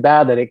 it's just too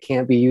bad that it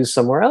can't be used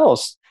somewhere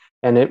else.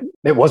 And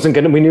it wasn't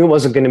gonna. We knew it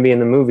wasn't going to be in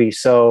the movie.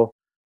 So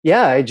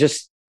yeah,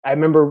 I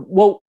remember.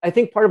 Well, I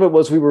think part of it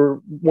was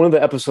one of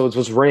the episodes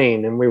was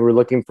rain, and we were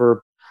looking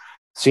for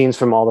scenes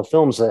from all the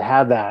films that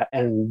had that,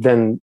 and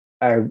then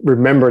I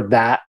remembered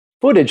that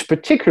footage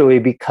particularly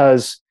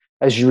because,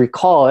 as you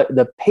recall,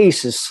 the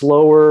pace is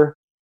slower.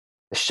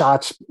 The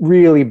shots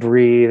really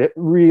breathe. It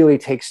really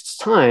takes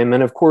time.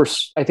 And of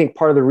course, I think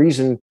part of the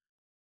reason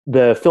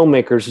the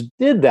filmmakers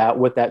did that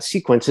with that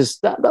sequence is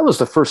that was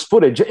the first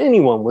footage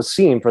anyone was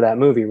seeing for that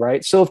movie,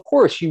 right? So of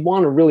course, you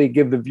want to really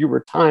give the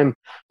viewer time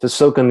to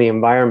soak in the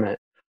environment.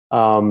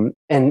 And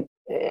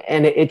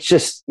it's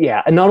just,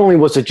 yeah. And not only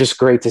was it just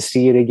great to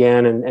see it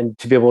again and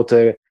to be able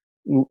to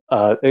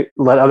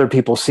let other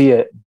people see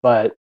it,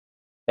 but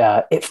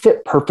it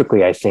fit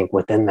perfectly, I think,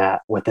 within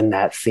that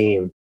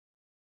theme.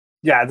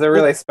 Yeah, it's a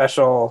really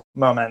special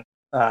moment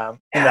in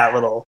that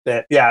little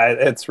bit. Yeah,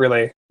 it's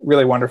really,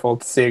 really wonderful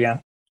to see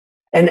again.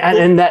 And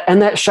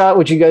that shot,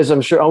 which you guys,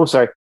 I'm sure. Oh,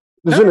 sorry. I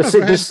was going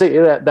to say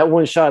that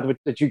one shot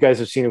that you guys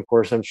have seen, of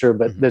course, I'm sure.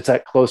 But that's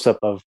that close up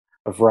of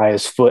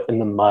Raya's foot in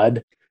the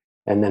mud,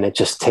 and then it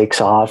just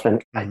takes off,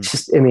 and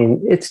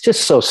it's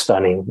just so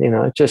stunning.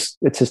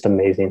 It's just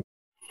amazing.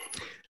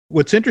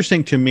 What's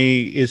interesting to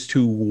me is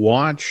to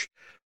watch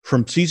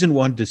from season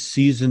 1 to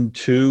season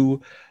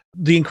 2.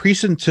 The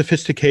increase in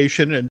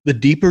sophistication and the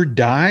deeper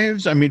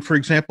dives. I mean, for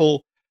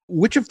example,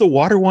 which of the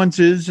water ones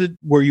is it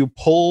where you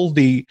pull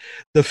the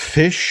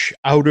fish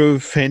out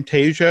of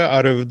Fantasia,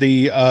 out of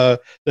the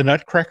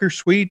Nutcracker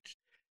suite?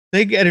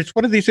 And it's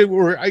one of these things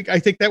where I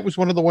think that was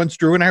one of the ones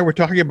Drew and I were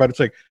talking about. It's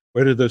like,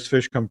 where did those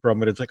fish come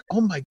from? And it's like,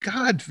 oh my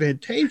God,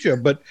 Fantasia.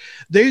 But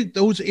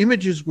those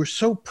images were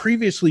so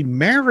previously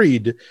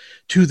married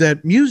to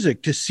that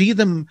music, to see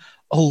them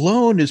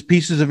alone as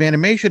pieces of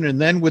animation,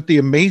 and then with the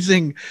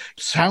amazing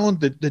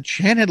sound that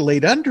Shannon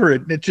laid under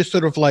it. And it's just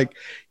sort of like,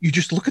 you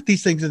just look at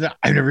these things and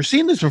I've never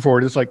seen this before.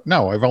 And it's like,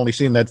 no, I've only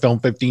seen that film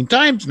 15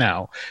 times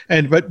now.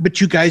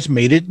 But you guys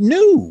made it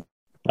new.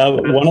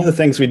 One of the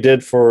things we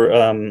did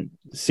for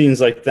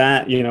scenes like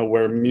that,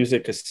 where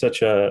music is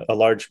such a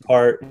large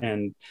part,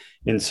 and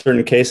in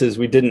certain cases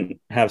we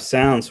didn't have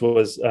sounds,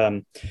 was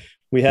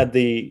we had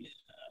the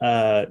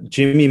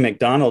Jimmy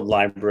McDonald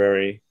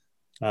library,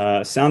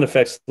 sound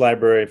effects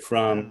library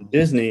from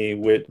Disney,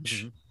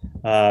 which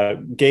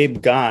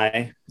Gabe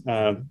Guy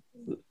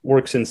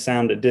works in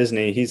sound at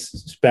Disney. He's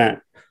spent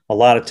a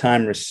lot of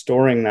time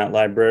restoring that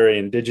library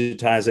and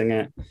digitizing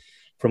it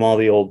from all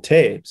the old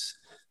tapes.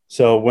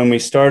 So when we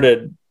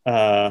started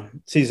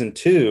season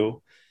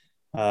 2,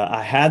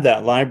 I had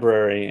that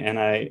library, and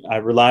I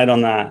relied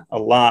on that a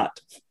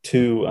lot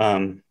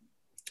to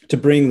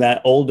bring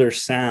that older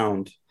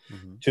sound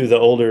to the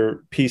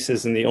older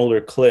pieces and the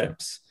older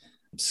clips,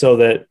 so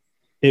that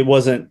it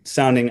wasn't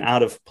sounding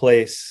out of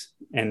place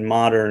and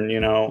modern,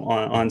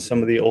 on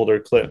some of the older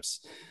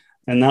clips.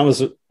 And that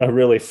was a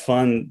really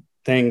fun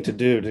thing to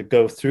do, to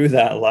go through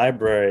that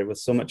library with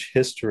so much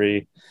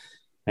history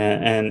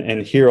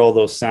and hear all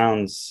those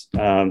sounds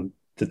that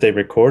they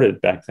recorded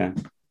back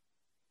then.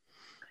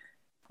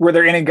 Were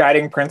there any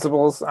guiding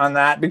principles on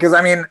that? Because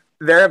I mean,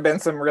 there have been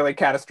some really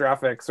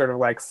catastrophic sort of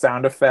like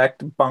sound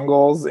effect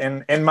bungles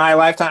in my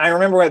lifetime. I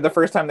remember the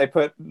first time they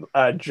put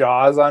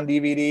Jaws on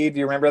DVD. Do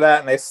you remember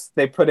that? And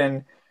they put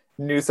in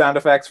new sound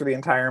effects for the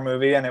entire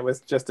movie, and it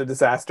was just a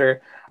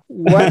disaster.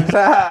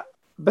 What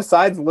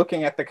besides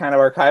looking at the kind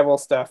of archival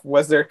stuff,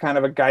 was there kind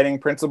of a guiding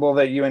principle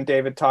that you and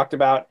David talked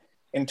about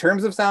in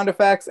terms of sound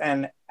effects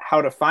and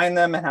how to find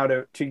them and how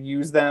to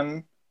use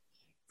them?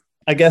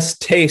 I guess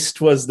taste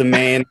was the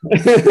main.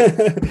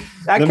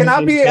 That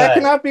cannot be,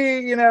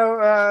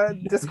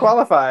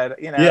 disqualified.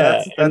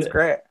 Yeah, that's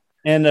great.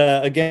 And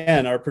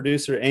again, our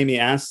producer Amy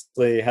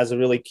Astley has a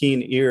really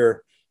keen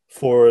ear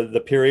for the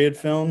period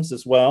films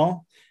as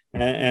well,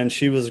 and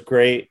she was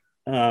great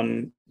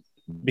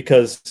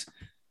because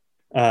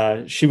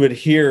she would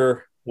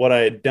hear what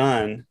I had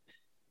done,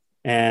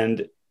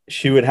 and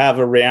she would have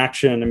a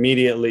reaction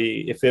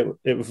immediately if it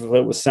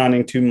was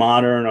sounding too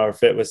modern, or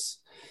if it was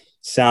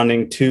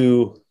sounding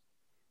too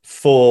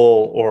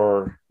full,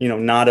 or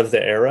not of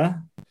the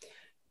era.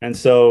 And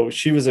so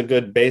she was a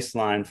good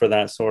baseline for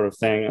that sort of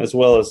thing, as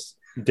well as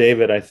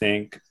David, I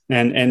think,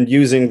 and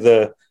using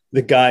the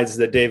guides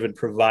that David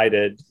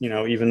provided,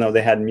 even though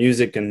they had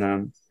music in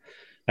them,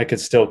 I could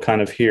still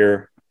kind of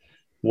hear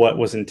what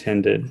was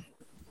intended.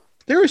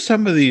 There are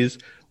some of these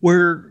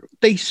where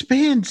they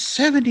span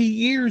 70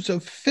 years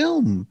of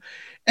film,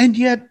 and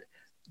yet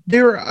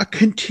they're a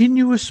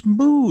continuous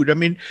mood. I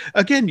mean,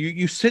 again,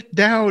 you sit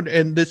down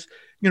and this,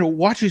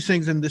 watch these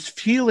things, and this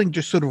feeling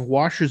just sort of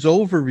washes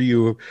over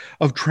you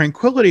of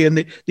tranquility, and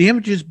the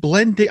images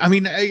blend. I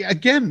mean,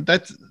 again,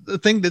 that's the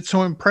thing that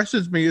so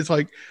impresses me, is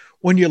like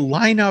when you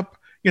line up,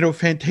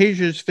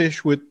 Fantasia's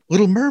fish with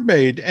Little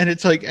Mermaid, and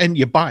it's like, and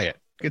you buy it.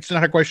 It's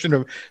not a question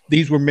of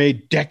these were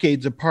made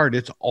decades apart.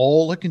 It's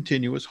all a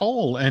continuous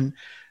whole. And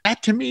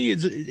that to me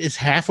is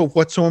half of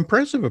what's so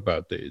impressive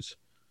about these.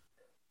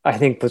 I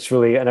think that's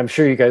really, and I'm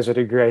sure you guys would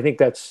agree, I think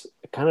that's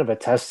kind of a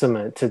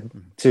testament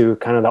to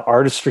kind of the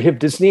artistry of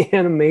Disney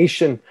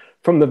animation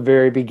from the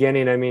very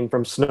beginning. I mean,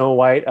 from Snow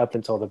White up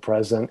until the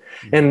present.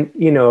 And,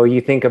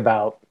 you think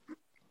about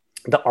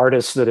the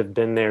artists that have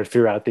been there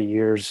throughout the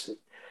years,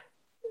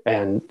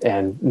 and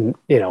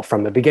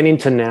from the beginning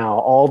to now,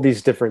 all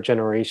these different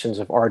generations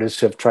of artists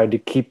who have tried to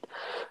keep,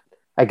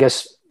 I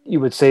guess you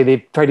would say,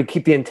 they've tried to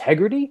keep the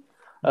integrity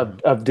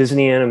of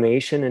Disney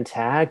animation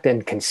intact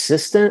and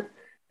consistent,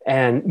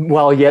 and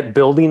while yet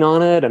building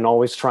on it and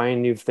always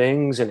trying new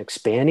things and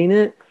expanding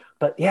it.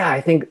 But yeah,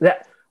 I think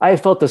that I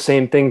felt the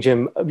same thing,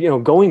 Jim,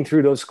 going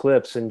through those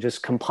clips and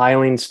just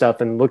compiling stuff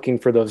and looking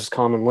for those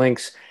common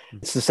links.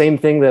 It's the same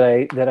thing that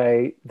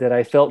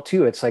I felt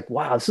too. It's like,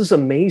 wow, this is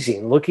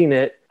amazing. Looking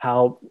at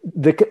how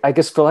I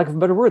guess, for lack of a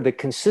better word, the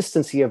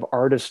consistency of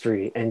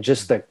artistry and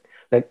just the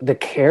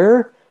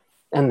care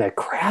and the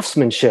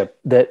craftsmanship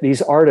that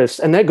these artists,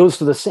 and that goes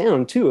to the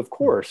sound too, of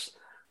course,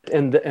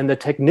 and the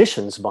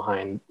technicians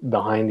behind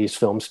these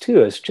films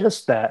too, is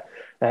just that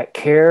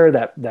care,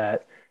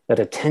 that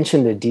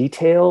attention to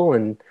detail.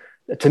 And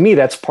to me,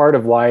 that's part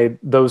of why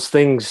those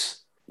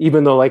things,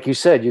 even though, like you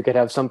said, you could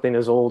have something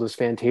as old as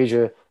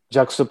Fantasia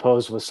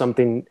juxtaposed with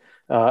something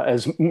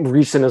as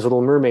recent as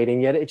Little Mermaid,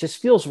 and yet it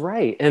just feels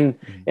right. And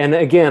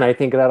again, I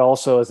think that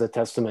also is a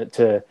testament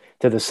to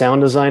the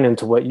sound design and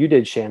to what you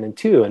did, Shannon,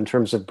 too, in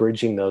terms of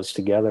bridging those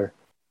together.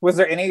 Was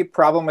there any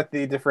problem with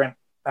the different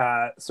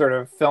sort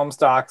of film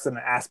stocks and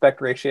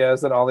aspect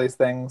ratios that all these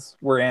things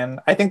were in?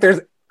 I think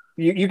there's,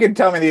 you could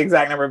tell me the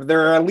exact number, but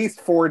there are at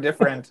least 4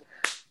 different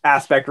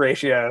aspect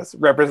ratios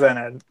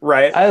represented,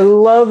 right? I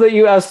love that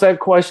you asked that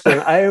question.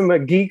 I am a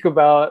geek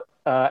about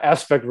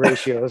aspect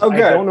ratios. Oh, I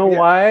good. don't know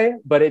why,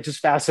 but it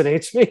just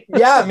fascinates me.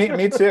 Yeah,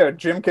 me too.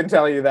 Jim can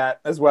tell you that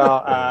as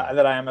well,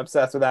 that I am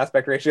obsessed with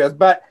aspect ratios.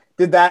 But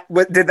did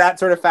that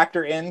sort of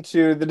factor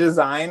into the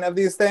design of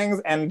these things,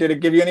 and did it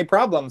give you any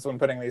problems when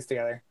putting these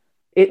together?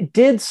 It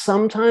did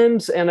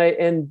sometimes,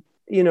 and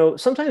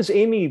sometimes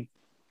Amy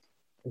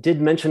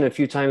did mention a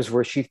few times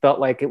where she felt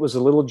like it was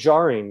a little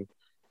jarring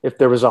if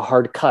there was a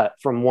hard cut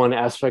from one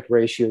aspect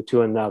ratio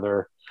to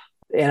another.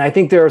 And I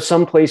think there are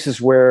some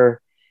places where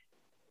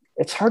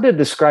it's hard to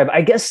describe.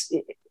 I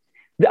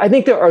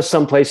think there are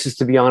some places,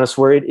 to be honest,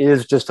 where it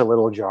is just a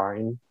little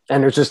jarring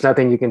and there's just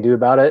nothing you can do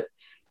about it.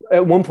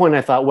 At one point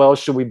I thought, well,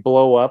 should we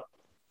blow up,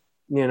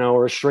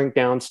 or shrink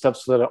down stuff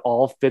so that it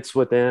all fits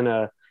within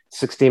a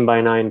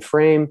 16:9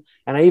 frame?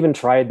 And I even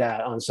tried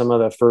that on some of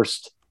the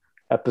first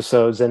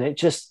episodes, and I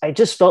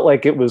just felt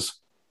like it was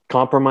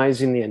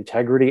compromising the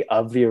integrity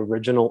of the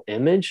original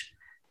image.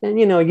 And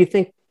you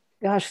think,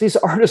 gosh, these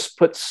artists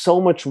put so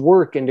much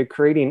work into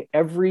creating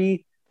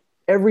every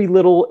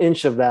little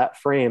inch of that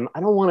frame. I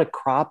don't want to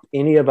crop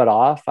any of it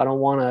off. I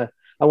want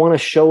to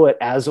show it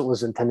as it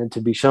was intended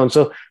to be shown.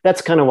 So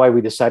that's kind of why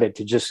we decided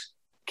to just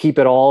keep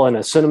it all in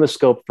a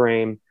CinemaScope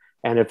frame.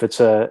 And if it's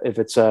a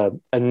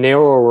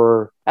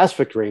narrower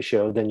aspect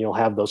ratio, then you'll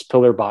have those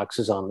pillar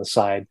boxes on the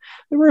side.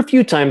 There were a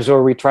few times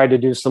where we tried to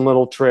do some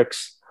little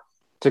tricks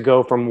to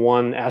go from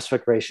one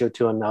aspect ratio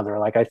to another.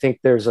 Like I think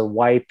there's a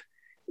wipe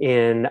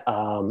in,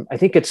 I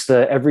think it's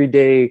the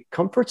Everyday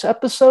Comforts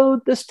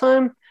episode this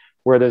time,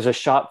 where there's a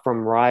shot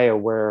from Raya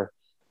where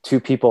two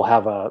people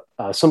have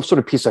some sort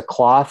of piece of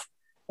cloth,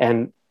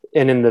 and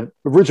in the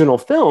original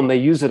film, they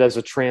use it as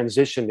a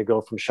transition to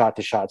go from shot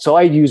to shot. So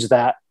I use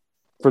that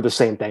for the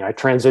same thing. I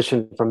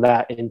transitioned from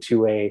that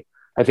into I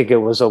think it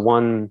was a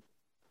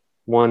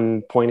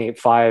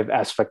 1.85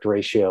 aspect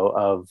ratio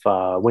of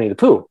Winnie the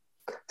Pooh.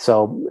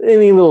 So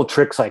any little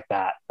tricks like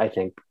that, I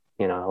think,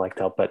 I like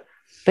to help. But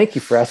thank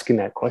you for asking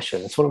that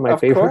question. It's one of my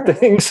favorite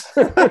things.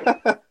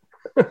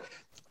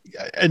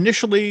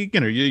 Initially,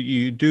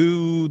 you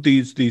do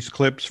these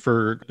clips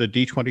for the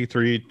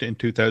D23 in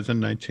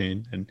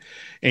 2019, and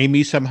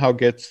Amy somehow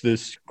gets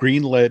this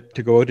greenlit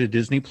to go to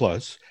Disney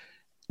Plus.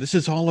 This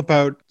is all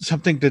about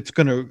something that's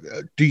going to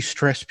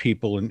de-stress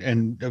people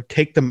and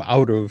take them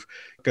out of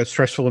a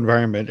stressful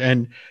environment.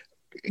 And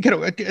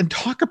and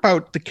talk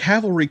about the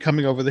cavalry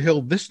coming over the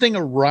hill. This thing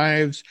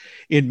arrives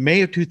in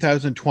May of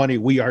 2020.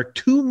 We are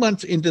 2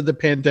 months into the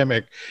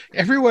pandemic.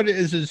 Everyone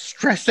is as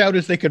stressed out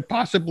as they could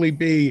possibly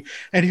be.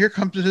 And here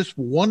comes this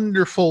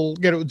wonderful,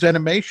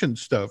 Zenimation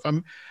stuff.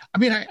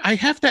 I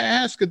have to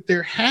ask that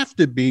there have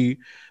to be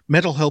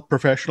mental health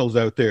professionals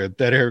out there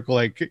that are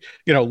like,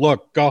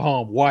 look, go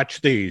home,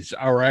 watch these.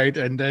 All right.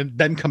 And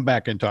then come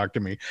back and talk to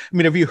me.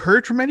 Have you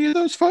heard from any of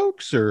those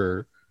folks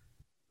or?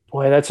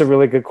 Boy, that's a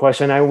really good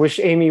question. I wish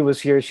Amy was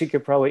here. She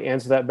could probably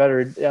answer that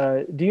better.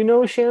 Do you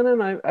know,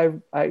 Shannon?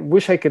 I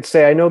wish I could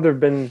say. I know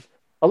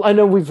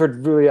we've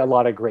heard really a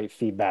lot of great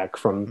feedback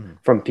from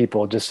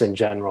people just in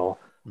general.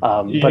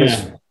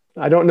 But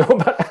I don't know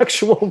about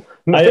actual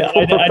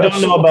I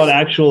don't know about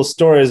actual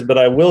stories, but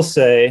I will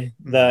say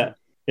that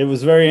it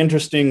was very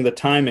interesting, the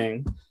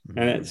timing.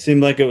 And it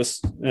seemed like it was,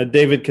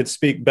 David could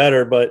speak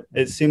better, but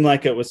it seemed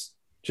like it was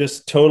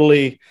just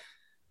totally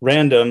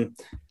random.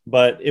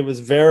 But it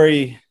was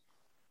very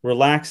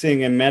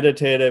relaxing and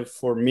meditative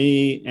for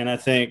me, and I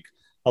think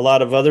a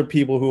lot of other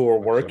people who were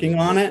working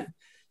on it,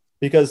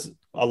 because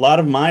a lot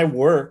of my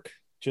work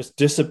just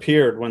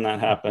disappeared when that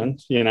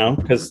happened,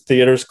 because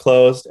theaters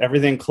closed,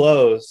 everything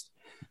closed.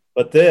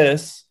 But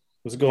this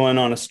was going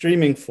on a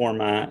streaming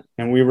format,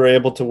 and we were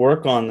able to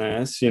work on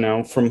this,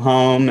 from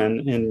home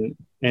and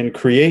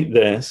create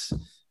this.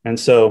 And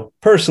so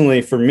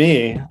personally, for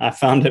me, I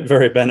found it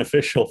very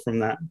beneficial from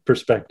that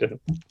perspective.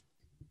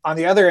 On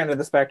the other end of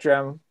the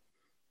spectrum,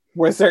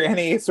 was there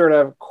any sort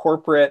of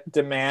corporate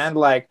demand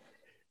like,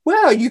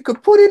 well, you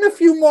could put in a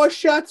few more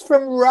shots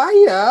from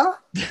Raya?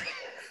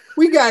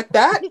 We got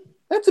that.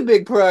 That's a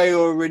big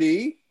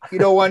priority. You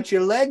don't want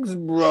your legs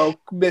broke,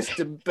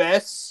 Mr.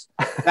 Bess.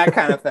 That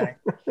kind of thing.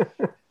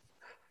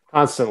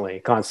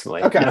 Constantly.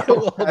 Okay.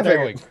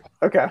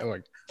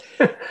 Okay.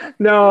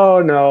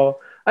 No.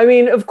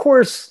 Of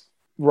course,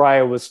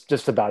 Raya was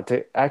just about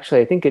to.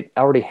 Actually, I think it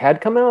already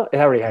had come out. It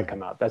already had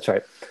come out. That's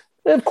right.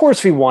 Of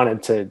course, we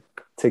wanted to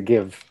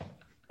give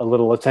a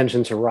little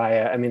attention to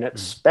Raya.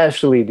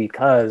 Especially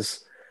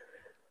because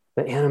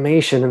the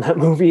animation in that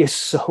movie is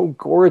so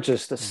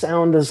gorgeous. The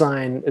sound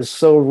design is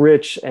so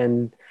rich,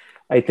 and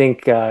I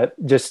think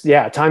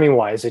timing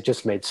wise, it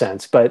just made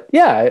sense. But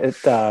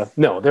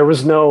no, there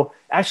was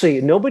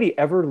nobody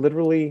ever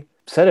literally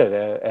said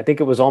it. I think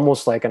it was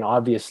almost like an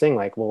obvious thing.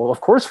 Like, well, of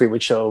course we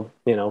would show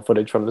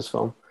footage from this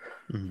film.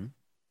 Mm-hmm.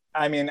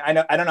 I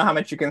don't know how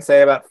much you can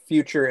say about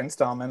future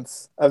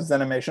installments of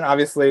Zenimation.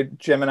 Obviously,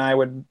 Jim and I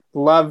would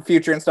love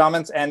future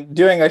installments, and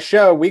doing a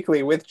show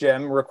weekly with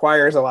Jim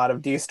requires a lot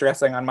of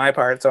de-stressing on my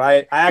part. So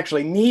I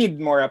actually need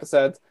more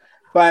episodes.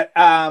 But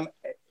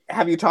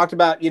have you talked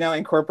about,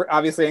 incorporate,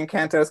 obviously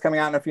Encanto is coming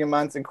out in a few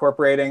months,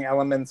 incorporating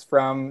elements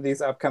from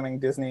these upcoming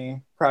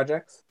Disney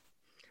projects?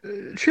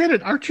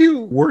 Shannon, aren't you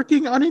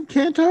working on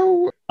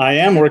Encanto? I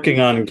am working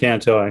on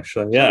Encanto,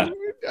 actually. Yeah.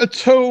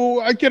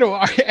 So,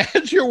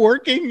 as you're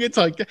working, it's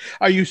like,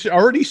 are you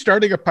already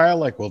starting a pile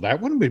like, well,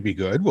 that one would be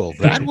good. Well,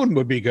 that one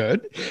would be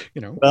good.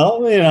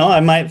 Well, I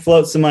might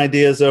float some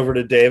ideas over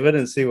to David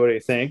and see what he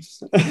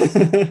thinks.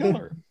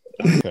 Killer.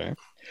 Okay.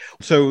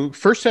 So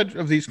first set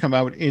of these come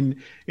out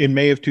in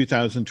May of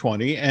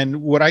 2020.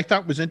 And what I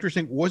thought was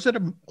interesting, was it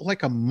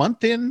like a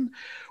month in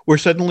where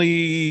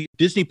suddenly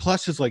Disney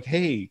Plus is like,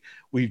 hey,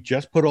 we've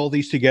just put all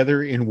these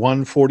together in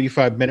one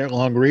 45-minute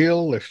long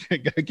reel. If,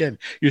 again,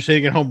 you're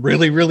sitting at home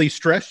really, really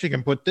stressed, you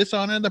can put this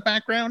on in the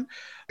background.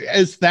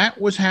 As that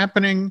was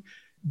happening,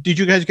 did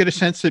you guys get a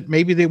sense that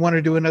maybe they want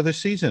to do another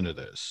season of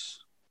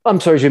this? I'm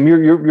sorry, Jim,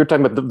 you're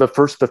talking about the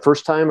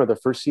first time or the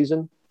first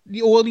season?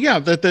 Well,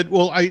 yeah,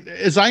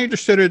 as I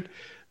understood it,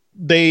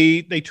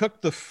 they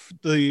took the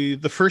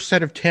first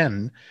set of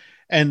 10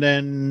 and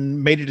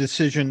then made a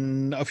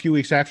decision a few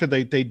weeks after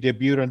they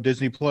debuted on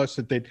Disney Plus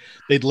that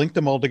they'd link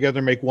them all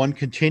together, make one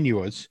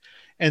continuous,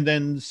 and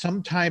then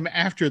sometime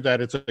after that,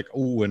 it's like,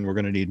 oh, and we're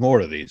going to need more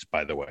of these,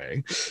 by the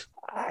way.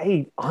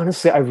 I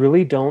honestly, I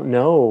really don't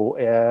know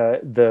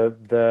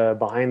the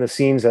behind the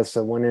scenes as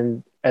to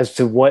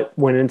what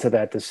went into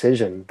that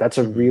decision. That's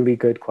a really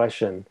good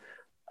question.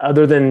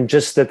 Other than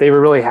just that they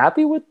were really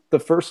happy with the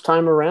first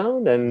time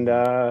around. And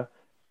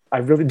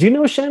do you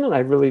know, Shannon?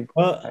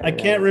 I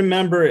can't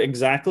remember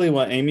exactly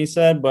what Amy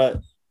said,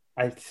 but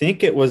I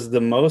think it was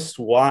the most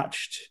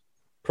watched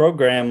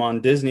program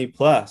on Disney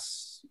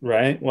Plus,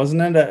 right?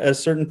 Wasn't it at a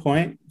certain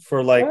point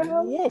for like...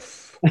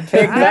 Woof.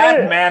 Take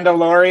that,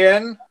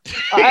 Mandalorian.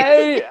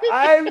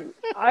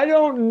 I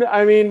don't,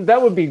 I mean,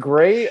 that would be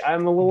great.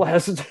 I'm a little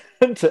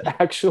hesitant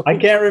to actually... I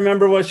can't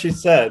remember what she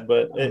said,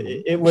 but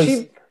it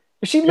was...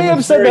 She may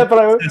have said that,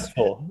 but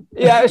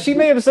she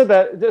may have said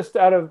that just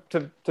out of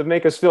to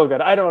make us feel good.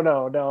 I don't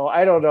know. No,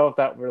 I don't know if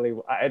that really.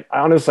 I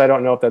honestly, I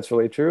don't know if that's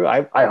really true.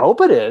 I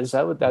hope it is.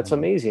 That's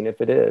amazing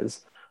if it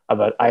is.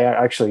 But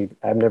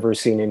I've never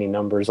seen any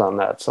numbers on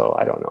that, so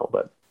I don't know.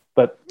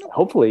 But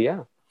hopefully,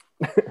 yeah.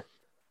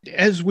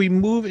 As we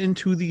move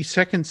into the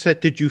second set,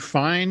 did you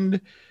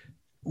find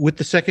with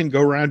the second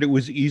go round, it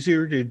was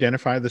easier to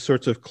identify the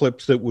sorts of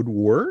clips that would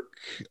work?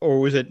 Or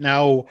was it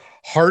now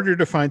harder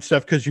to find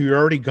stuff because you've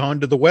already gone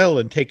to the well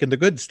and taken the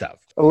good stuff?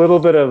 A little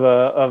bit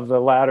of the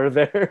latter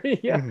there.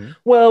 Yeah. Mm-hmm.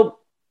 Well,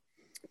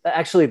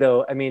 actually,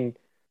 though, I mean,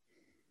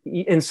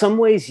 in some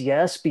ways,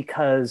 yes,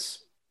 because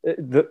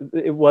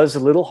it was a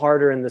little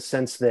harder in the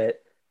sense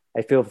that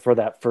I feel for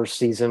that first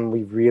season,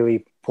 we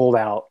really pulled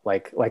out,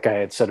 like I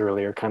had said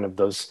earlier, kind of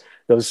those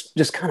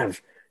just kind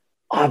of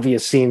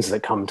obvious scenes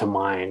that come to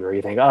mind where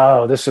you think,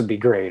 oh, this would be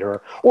great.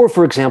 Or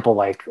for example,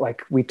 like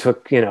we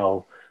took, in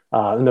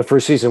the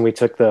first season, we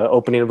took the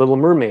opening of Little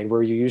Mermaid,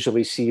 where you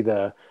usually see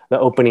the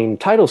opening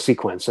title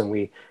sequence. And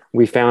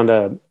we found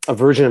a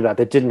version of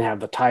that didn't have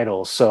the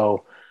title.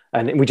 So,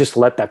 and we just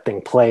let that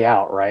thing play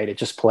out, right? It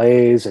just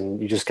plays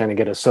and you just kind of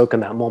get a soak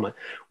in that moment.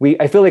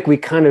 I feel like we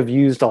kind of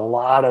used a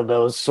lot of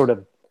those sort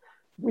of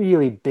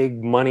really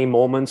big money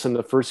moments in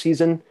the first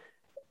season.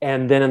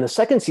 And then in the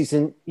second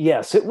season,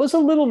 yes, it was a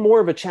little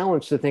more of a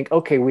challenge to think,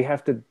 okay, we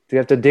have to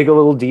dig a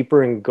little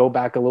deeper and go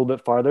back a little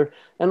bit farther.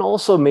 And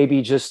also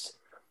maybe just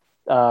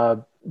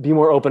be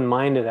more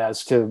open-minded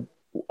as to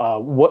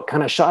what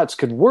kind of shots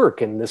could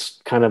work in this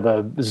kind of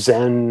a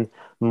Zen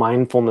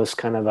mindfulness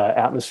kind of a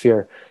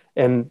atmosphere.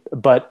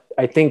 But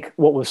I think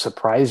what was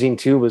surprising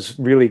too was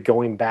really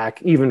going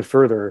back even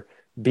further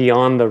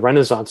beyond the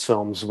Renaissance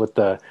films with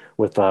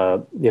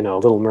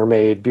Little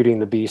Mermaid, Beauty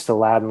and the Beast,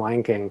 Aladdin,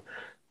 Lion King.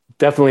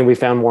 Definitely we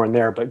found more in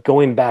there, but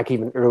going back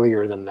even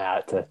earlier than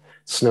that to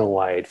Snow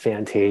White,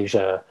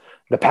 Fantasia,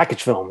 the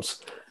package films.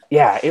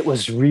 Yeah, it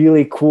was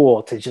really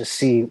cool to just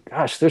see,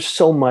 gosh, there's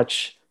so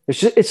much.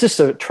 It's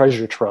just a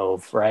treasure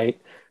trove, right?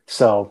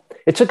 So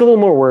it took a little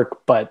more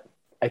work, but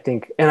I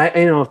think,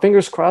 and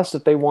fingers crossed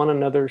that they want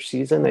another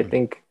season. I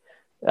think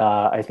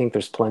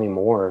there's plenty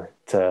more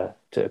to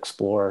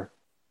explore.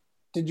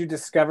 Did you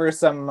discover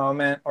some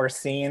moment or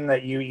scene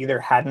that you either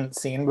hadn't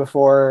seen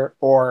before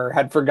or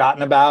had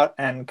forgotten about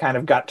and kind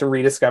of got to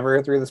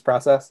rediscover through this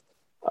process?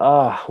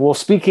 Well,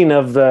 speaking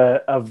of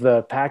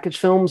the package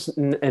films,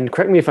 and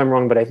correct me if I'm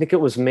wrong, but I think it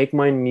was Make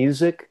Mine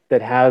Music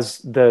that has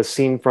the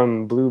scene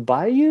from Blue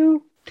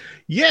Bayou.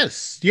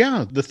 Yes,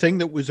 yeah, the thing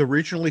that was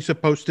originally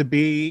supposed to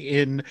be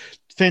in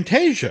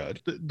Fantasia,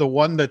 the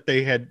one that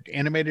they had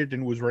animated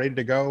and was ready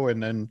to go,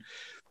 and then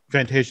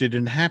Fantasia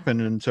didn't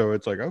happen, and so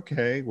it's like,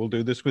 okay, we'll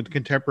do this with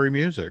contemporary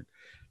music.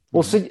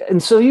 Well,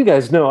 so you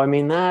guys know, I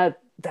mean, that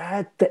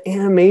the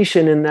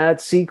animation in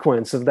that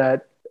sequence of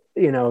that,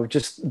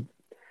 just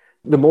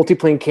the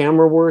multiplane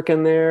camera work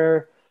in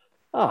there,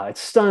 it's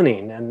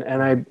stunning,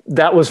 and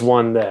that was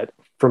one that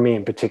for me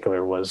in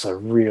particular was a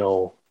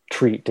real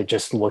treat to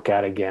just look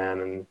at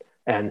again,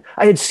 and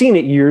I had seen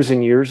it years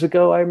and years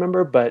ago, I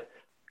remember, but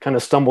kind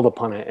of stumbled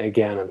upon it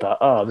again and thought,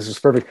 oh, this is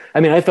perfect. I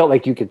mean, I felt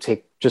like you could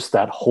take just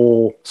that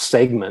whole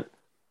segment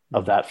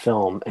of that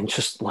film and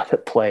just let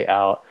it play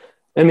out.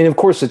 I mean, of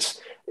course,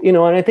 it's, and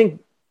I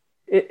think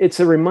it's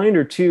a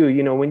reminder too,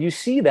 when you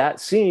see that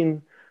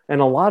scene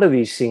and a lot of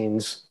these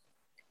scenes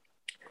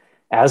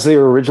as they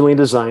were originally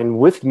designed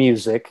with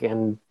music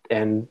and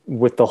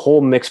with the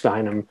whole mix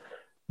behind them,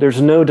 there's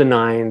no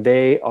denying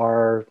they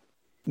are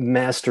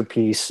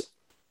masterpiece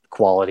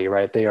quality,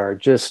 right? They are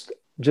just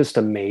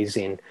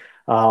amazing.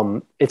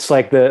 It's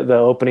like the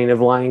opening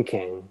of Lion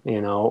King,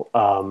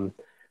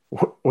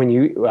 when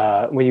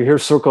you hear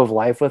Circle of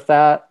Life with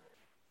that,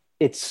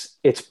 it's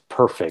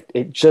perfect.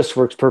 It just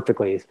works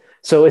perfectly.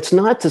 So it's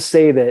not to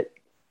say that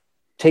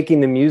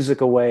taking the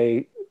music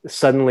away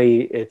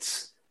suddenly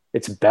it's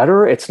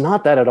better. It's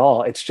not that at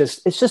all. It's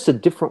just a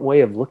different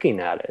way of looking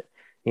at it.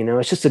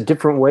 It's just a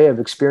different way of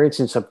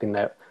experiencing something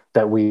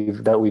that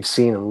we've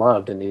seen and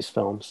loved in these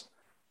films,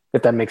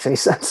 if that makes any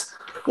sense.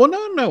 Well,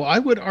 no. I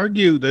would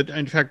argue that,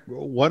 in fact,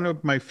 one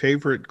of my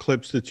favorite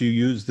clips that you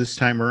used this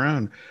time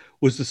around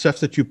was the stuff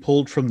that you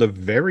pulled from the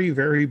very,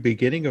 very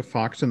beginning of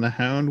Fox and the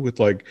Hound with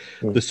like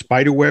the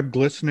spider web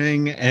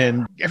glistening.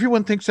 And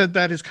everyone thinks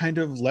that is kind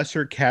of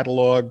lesser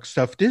catalog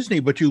stuff Disney,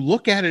 but you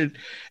look at it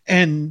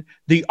and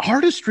the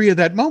artistry of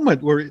that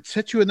moment where it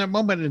sets you in that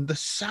moment and the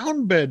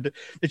sound bed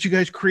that you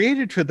guys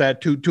created for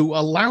that to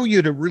allow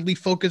you to really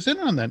focus in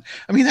on that.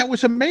 I mean, that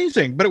was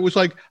amazing. But it was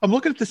like, I'm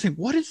looking at this thing,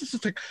 what is this?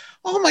 It's like,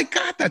 oh my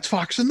God, that's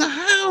Fox and the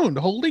Hound.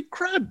 Holy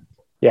crud.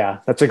 Yeah,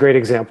 that's a great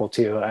example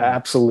too.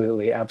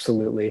 Absolutely,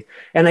 absolutely.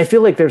 And I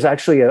feel like there's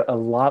actually a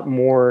lot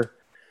more.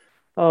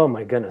 Oh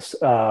my goodness.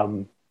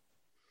 I'm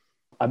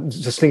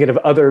just thinking of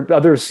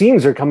other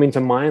scenes are coming to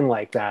mind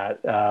like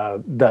that.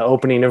 The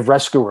opening of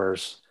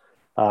Rescuers,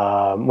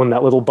 when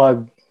that little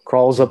bug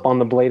crawls up on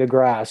the blade of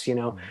grass.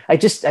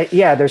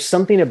 There's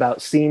something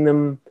about seeing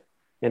them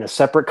in a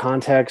separate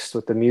context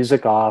with the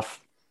music off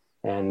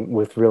and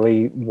with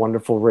really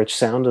wonderful, rich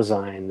sound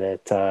design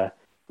that,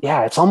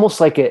 it's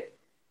almost like it.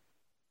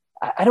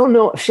 I don't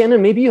know,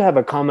 Shannon, maybe you have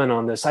a comment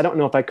on this. I don't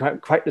know if I can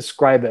quite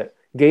describe it.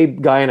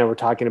 Gabe Guy and I were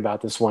talking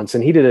about this once,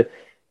 and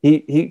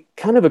he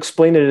kind of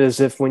explained it as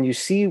if when you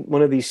see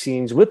one of these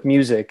scenes with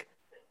music,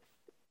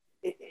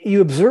 you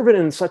observe it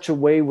in such a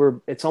way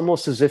where it's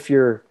almost as if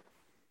you're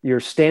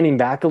standing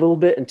back a little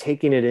bit and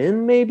taking it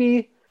in,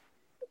 maybe,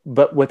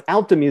 but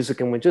without the music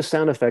and with just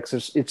sound effects,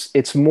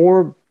 it's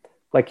more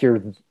like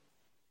you're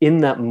in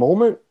that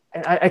moment.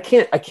 I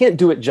can't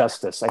do it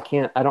justice.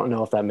 I don't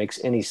know if that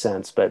makes any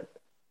sense, but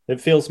it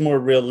feels more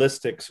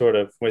realistic, sort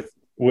of,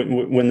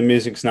 when the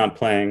music's not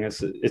playing.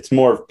 It's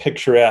more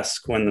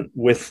picturesque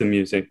with the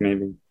music,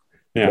 maybe.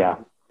 Yeah.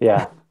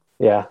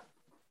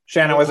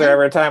 Shannon, was there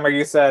ever a time where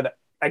you said,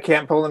 I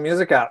can't pull the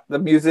music out? The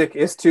music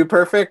is too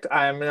perfect.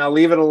 I'm going to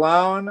leave it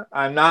alone.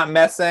 I'm not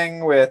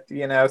messing with,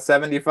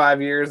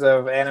 75 years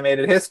of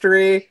animated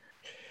history.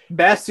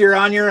 Bess, you're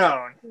on your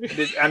own.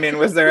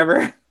 Was there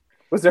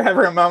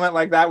ever a moment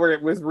like that where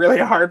it was really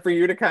hard for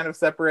you to kind of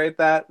separate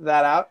that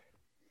out?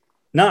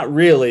 Not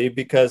really,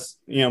 because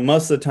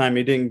most of the time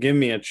he didn't give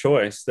me a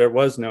choice. There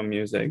was no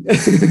music,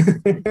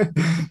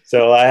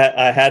 so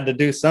I had to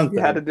do something.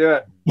 You had to do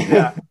it,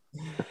 yeah.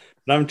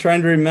 But I'm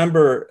trying to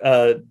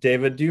remember,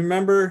 David. Do you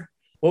remember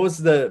what was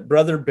the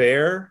Brother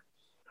Bear,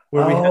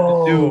 where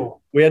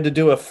we had to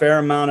do a fair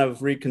amount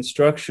of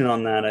reconstruction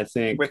on that? I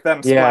think with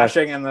them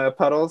splashing in the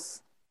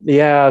puddles.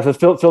 Yeah, the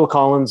Phil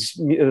Collins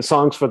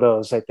songs for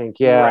those. I think,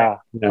 a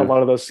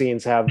lot of those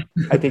scenes have.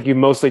 I think you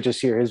mostly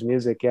just hear his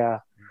music.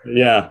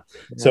 Yeah.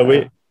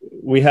 So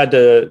we had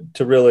to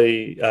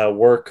really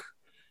work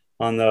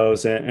on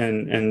those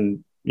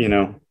and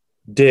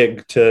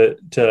dig to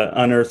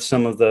unearth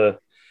some of the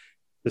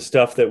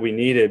stuff that we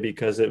needed,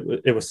 because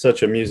it was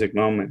such a music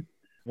moment.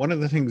 One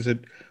of the things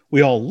that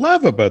we all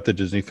love about the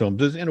Disney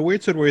films is, in a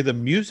weird sort of way, the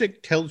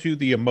music tells you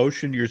the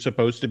emotion you're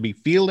supposed to be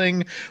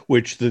feeling,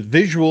 which the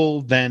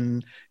visual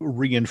then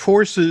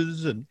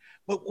reinforces.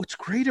 But what's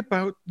great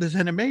about the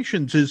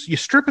Zenimations is you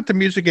strip at the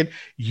music and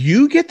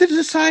you get to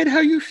decide how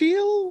you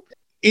feel.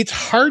 It's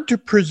hard to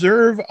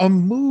preserve a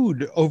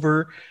mood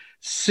over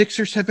 6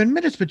 or 7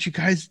 minutes, but you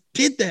guys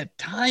did that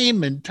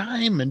time and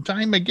time and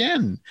time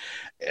again.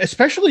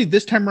 Especially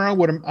this time around,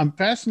 what I'm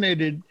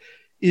fascinated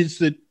is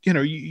that,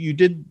 you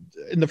did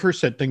in the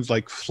first set things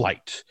like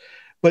Flight.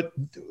 But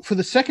for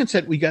the second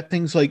set, we got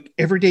things like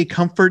Everyday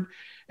Comfort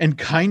and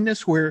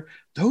Kindness, where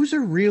those are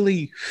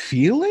really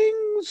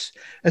feelings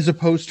as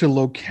opposed to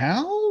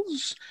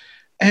locales.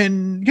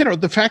 And,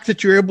 the fact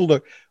that you're able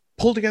to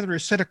pull together a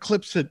set of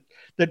clips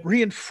that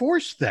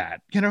reinforce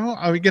that,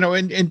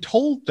 and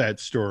told that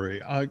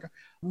story.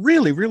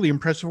 Really, really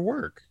impressive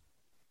work.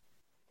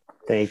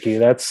 Thank you.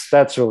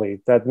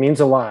 That means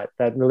a lot.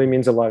 That really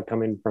means a lot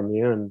coming from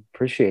you, and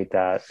appreciate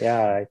that.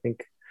 Yeah, I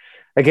think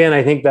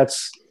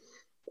that's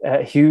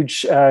a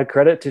huge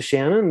credit to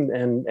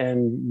Shannon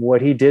and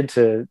what he did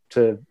to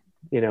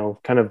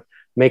kind of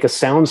make a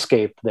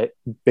soundscape that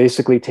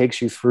basically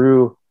takes you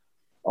through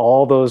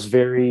all those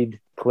varied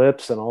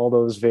clips and all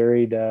those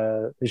varied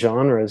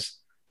genres,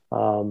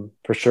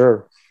 for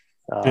sure.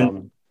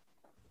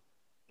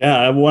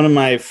 Yeah, one of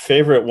my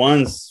favorite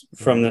ones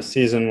from this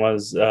season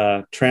was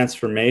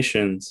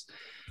Transformations,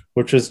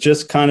 which was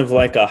just kind of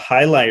like a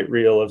highlight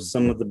reel of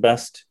some of the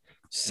best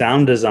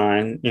sound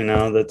design,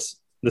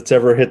 that's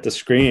ever hit the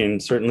screen,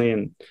 certainly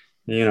in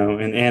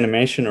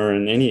animation or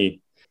in any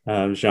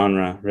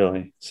genre,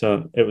 really.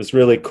 So it was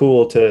really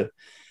cool to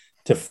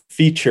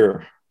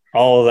feature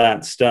all of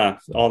that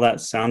stuff, all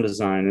that sound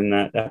design in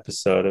that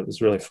episode. It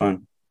was really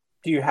fun.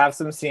 Do you have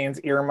some scenes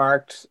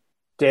earmarked?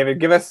 David,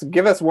 give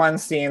us one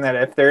scene that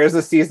if there is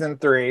a season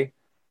 3,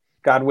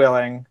 God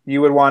willing,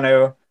 you would want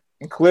to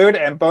include,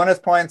 and bonus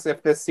points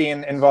if this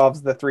scene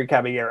involves the 3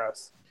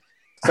 caballeros.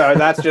 So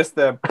that's just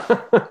the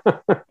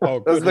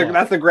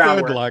that's the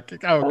groundwork. Good luck.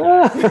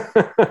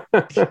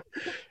 Okay.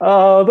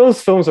 Oh,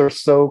 those films are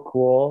so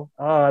cool.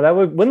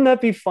 Wouldn't that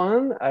be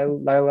fun?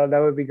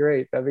 That would be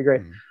great. That'd be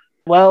great.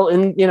 Well,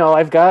 and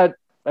I've got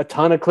a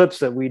ton of clips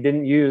that we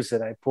didn't use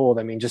that I pulled.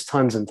 I mean, just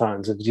tons and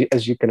tons,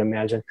 as you can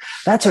imagine.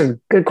 That's a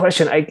good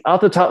question.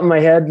 Off the top of my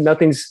head,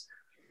 nothing's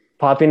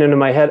popping into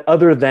my head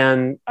other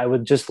than I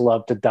would just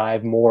love to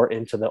dive more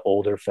into the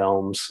older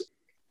films.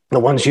 The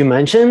ones you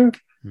mentioned,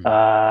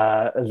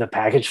 the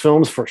package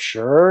films for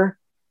sure.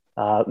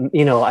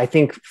 I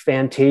think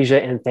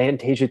Fantasia and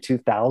Fantasia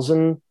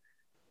 2000,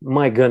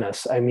 my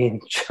goodness. I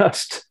mean,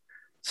 just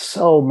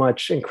so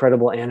much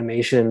incredible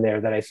animation in there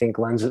that I think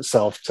lends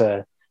itself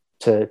to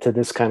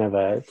this kind of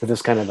a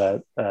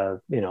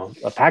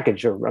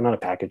package, or not a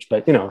package,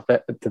 but to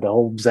the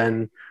whole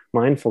Zen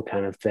mindful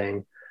kind of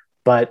thing.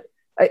 But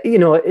at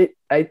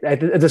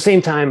the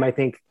same time, I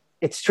think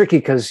it's tricky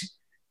because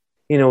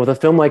with a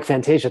film like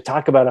Fantasia,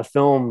 talk about a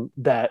film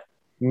that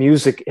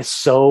music is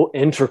so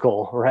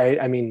integral, right?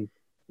 I mean,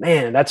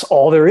 man, that's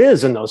all there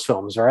is in those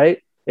films,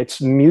 right? It's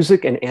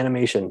music and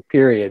animation,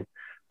 period.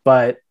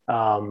 But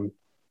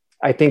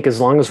I think as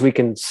long as we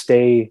can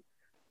stay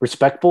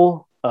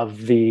respectful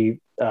of the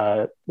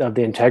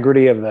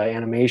integrity of the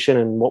animation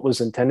and what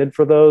was intended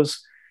for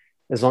those,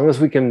 as long as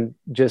we can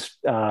just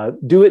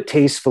do it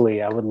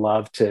tastefully, I would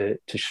love to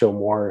show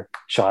more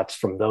shots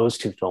from those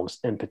 2 films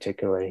in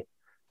particular.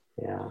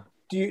 Yeah.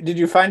 Did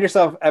you find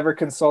yourself ever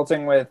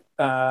consulting with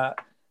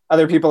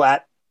other people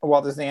at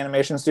Walt Disney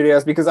Animation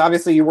Studios? Because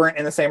obviously you weren't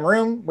in the same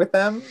room with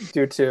them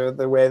due to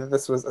the way that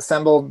this was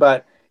assembled,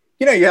 but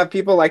you have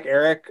people like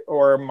Eric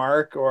or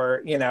Mark,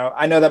 or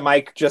I know that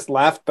Mike just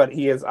left, but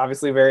he is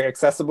obviously very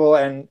accessible.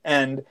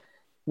 And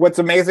what's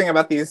amazing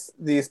about these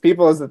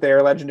people is that they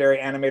are legendary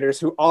animators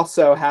who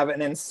also have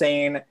an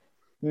insane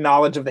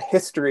knowledge of the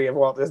history of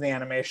Walt Disney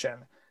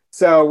Animation.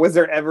 So was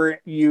there ever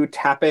you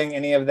tapping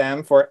any of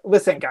them for,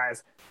 listen,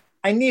 guys,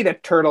 I need a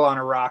turtle on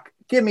a rock.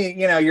 Give me,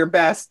 your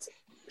best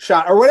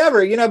shot or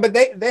whatever, but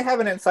they have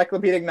an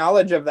encyclopedic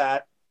knowledge of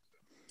that.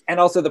 And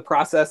also the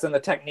process and the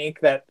technique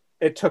that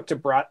it took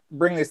to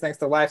bring these things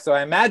to life. So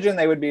I imagine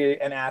they would be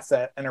an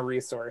asset and a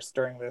resource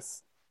during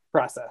this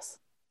process.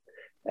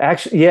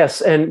 Actually,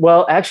 yes. And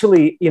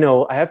actually,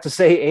 I have to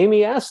say,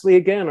 Amy Astley,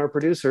 again, our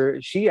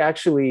producer, she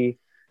actually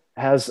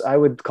has, I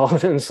would call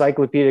it, an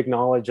encyclopedic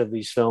knowledge of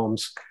these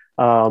films.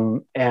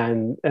 And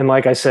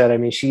like I said, I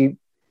mean,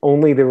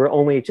 there were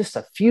only just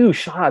a few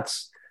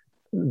shots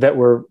that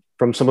were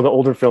from some of the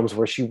older films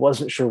where she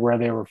wasn't sure where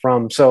they were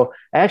from. So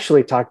I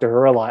actually talked to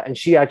her a lot, and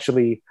she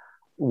actually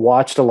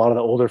watched a lot of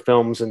the older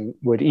films and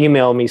would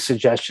email me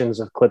suggestions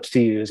of clips to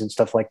use and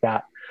stuff like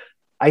that.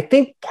 I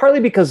think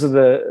partly because of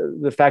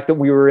the fact that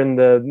we were in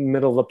the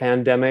middle of the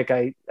pandemic,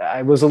 I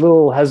was a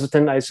little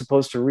hesitant, I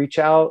suppose, to reach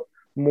out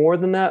more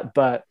than that.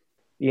 But,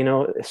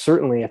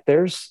 certainly if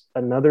there's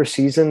another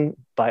season,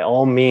 by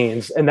all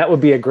means, and that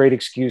would be a great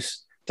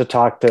excuse to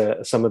talk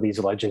to some of these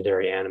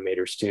legendary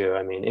animators too.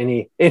 I mean,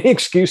 any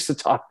excuse to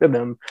talk to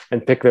them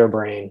and pick their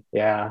brain.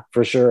 Yeah,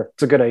 for sure.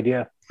 It's a good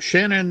idea.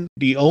 Shannon,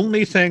 the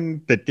only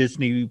thing that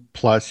Disney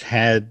Plus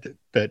had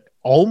that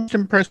almost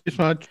impressed me as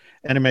much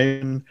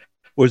animation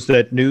was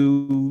that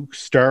new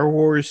Star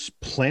Wars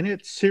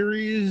Planet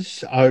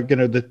series,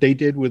 that they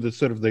did with the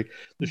sort of the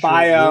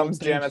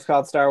biomes, Jim. It's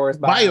called Star Wars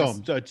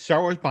Biomes.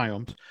 Star Wars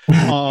Biomes.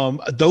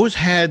 Those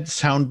had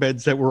sound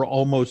beds that were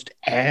almost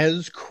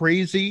as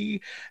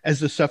crazy as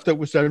the stuff that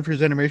was done for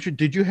Zenimation.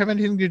 Did you have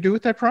anything to do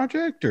with that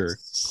project, or?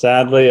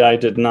 Sadly, I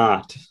did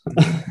not.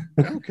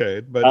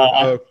 Okay, but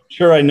I'm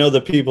sure I know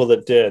the people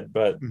that did,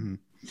 but. Mm-hmm.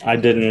 I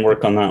didn't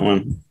work on that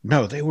one.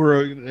 No, they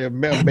were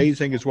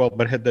amazing as well,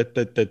 but had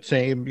that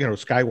same,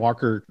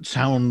 Skywalker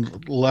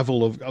sound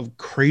level of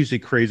crazy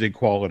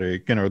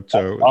quality,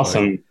 So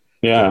awesome.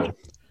 Yeah.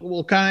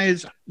 Well,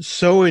 guys,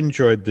 so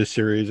enjoyed this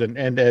series.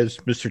 And as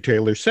Mr.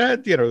 Taylor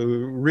said,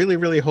 really,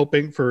 really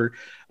hoping for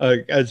a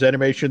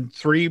Zenimation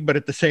 3, but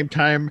at the same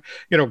time,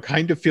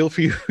 kind of feel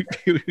for you,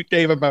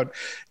 Dave, about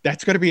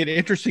that's going to be an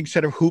interesting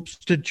set of hoops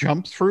to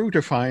jump through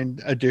to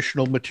find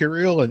additional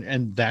material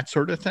and that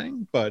sort of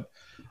thing. But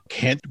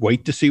can't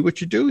wait to see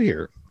what you do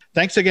here.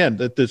 Thanks again.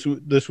 That this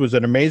was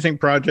an amazing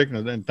project,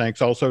 and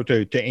thanks also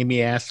to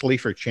Amy Astley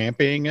for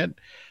championing it.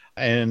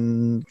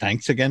 And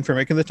thanks again for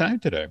making the time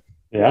today.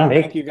 Yeah,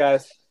 thank you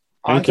guys.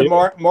 On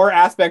to more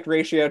aspect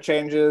ratio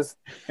changes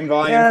in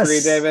volume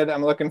 3, David.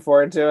 I'm looking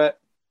forward to it.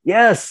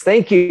 Yes,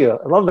 thank you.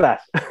 I love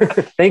that.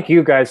 Thank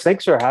you, guys.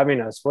 Thanks for having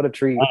us. What a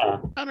treat.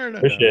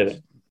 Appreciate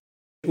it.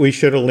 We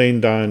should have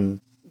leaned on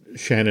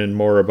Shannon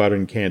more about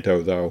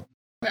Encanto, though.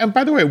 And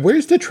by the way,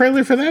 where's the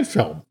trailer for that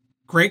film?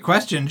 Great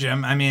question,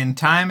 Jim. I mean,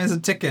 time is a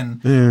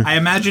ticking. I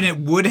imagine it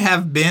would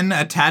have been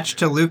attached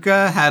to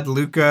Luca had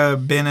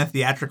Luca been a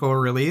theatrical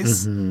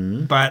release.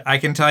 But I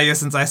can tell you,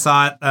 since I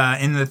saw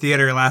it in the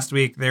theater last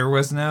week, there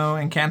was no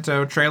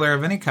Encanto trailer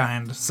of any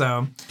kind.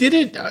 So did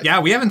it? Yeah,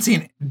 we haven't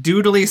seen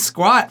doodly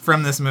squat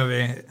from this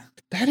movie.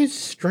 That is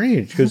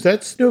strange because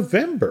that's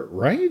November,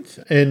 right?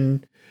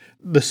 And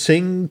the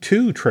Sing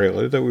 2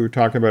 trailer that we were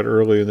talking about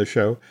earlier in the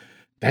show,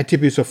 that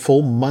debuts a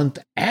full month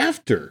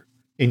after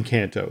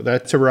Encanto.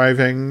 That's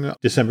arriving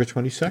December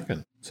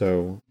 22nd.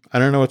 So I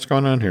don't know what's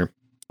going on here.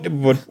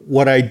 But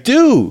what I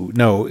do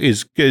know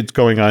is it's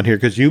going on here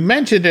because you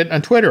mentioned it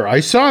on Twitter. I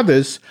saw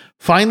this.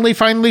 Finally,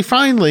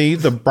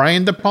 the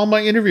Brian De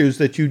Palma interviews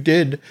that you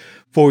did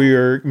for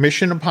your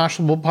Mission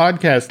Impossible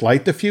podcast,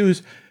 Light the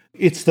Fuse.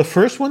 It's the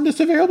first one that's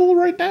available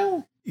right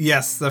now?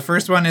 Yes, the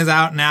first one is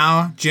out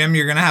now. Jim,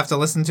 you're going to have to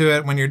listen to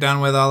it when you're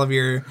done with all of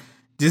your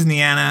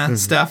Disneyana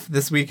stuff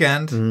this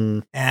weekend.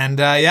 And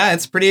yeah,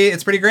 it's pretty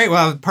great. We'll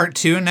have part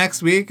 2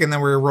 next week, and then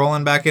we're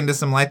rolling back into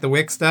some Light the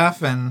Wick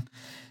stuff, and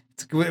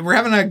we're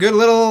having a good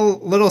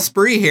little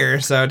spree here.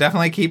 So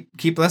definitely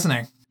keep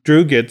listening.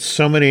 Drew gets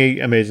so many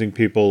amazing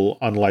people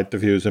on Light the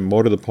Fuse, and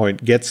more to the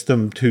point, gets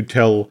them to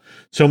tell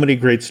so many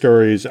great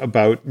stories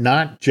about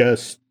not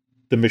just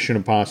the Mission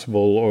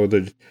Impossible or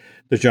the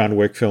John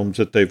Wick films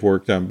that they've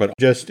worked on, but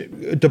just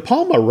De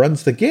Palma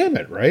runs the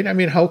gamut, right? I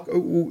mean,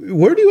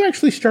 where do you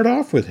actually start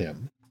off with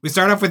him? We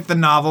start off with the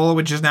novel,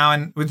 which is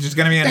going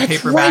to be in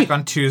paperback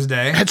on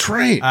Tuesday. That's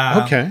right.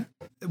 Okay.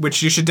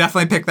 Which you should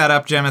definitely pick that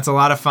up, Jim. It's a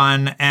lot of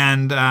fun.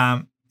 And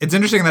it's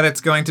interesting that it's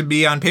going to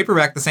be on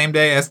paperback the same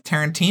day as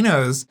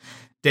Tarantino's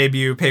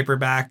debut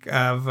paperback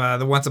of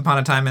the Once Upon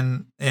a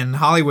Time in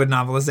Hollywood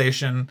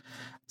novelization,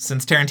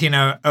 since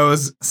Tarantino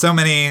owes so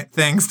many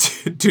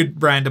things to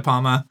Brian De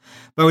Palma.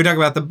 But we talk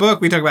about the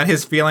book. We talk about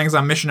his feelings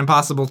on Mission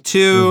Impossible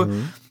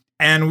 2.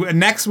 And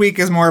next week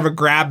is more of a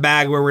grab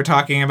bag where we're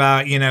talking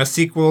about,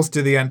 sequels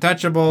to The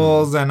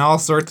Untouchables and all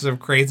sorts of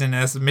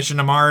craziness. Mission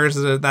to Mars,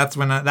 that's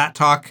when that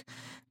talk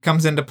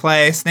comes into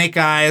play. Snake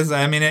Eyes.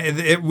 I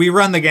mean, we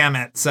run the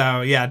gamut.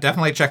 So yeah,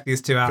 definitely check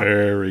these 2 out.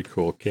 Very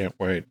cool. Can't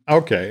wait.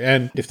 Okay.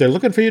 And if they're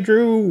looking for you,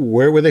 Drew,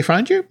 where would they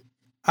find you?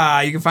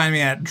 You can find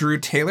me at Drew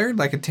Tailored,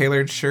 like a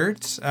tailored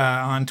shirt,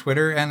 on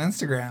Twitter and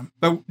Instagram.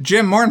 But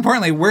Jim, more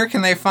importantly, where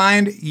can they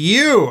find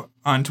you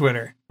on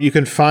Twitter? You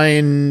can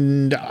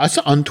find us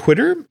on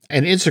Twitter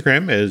and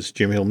Instagram as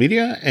Jim Hill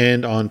Media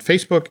and on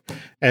Facebook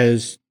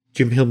as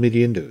Jim Hill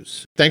Media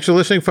News. Thanks for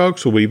listening,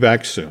 folks. We'll be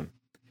back soon.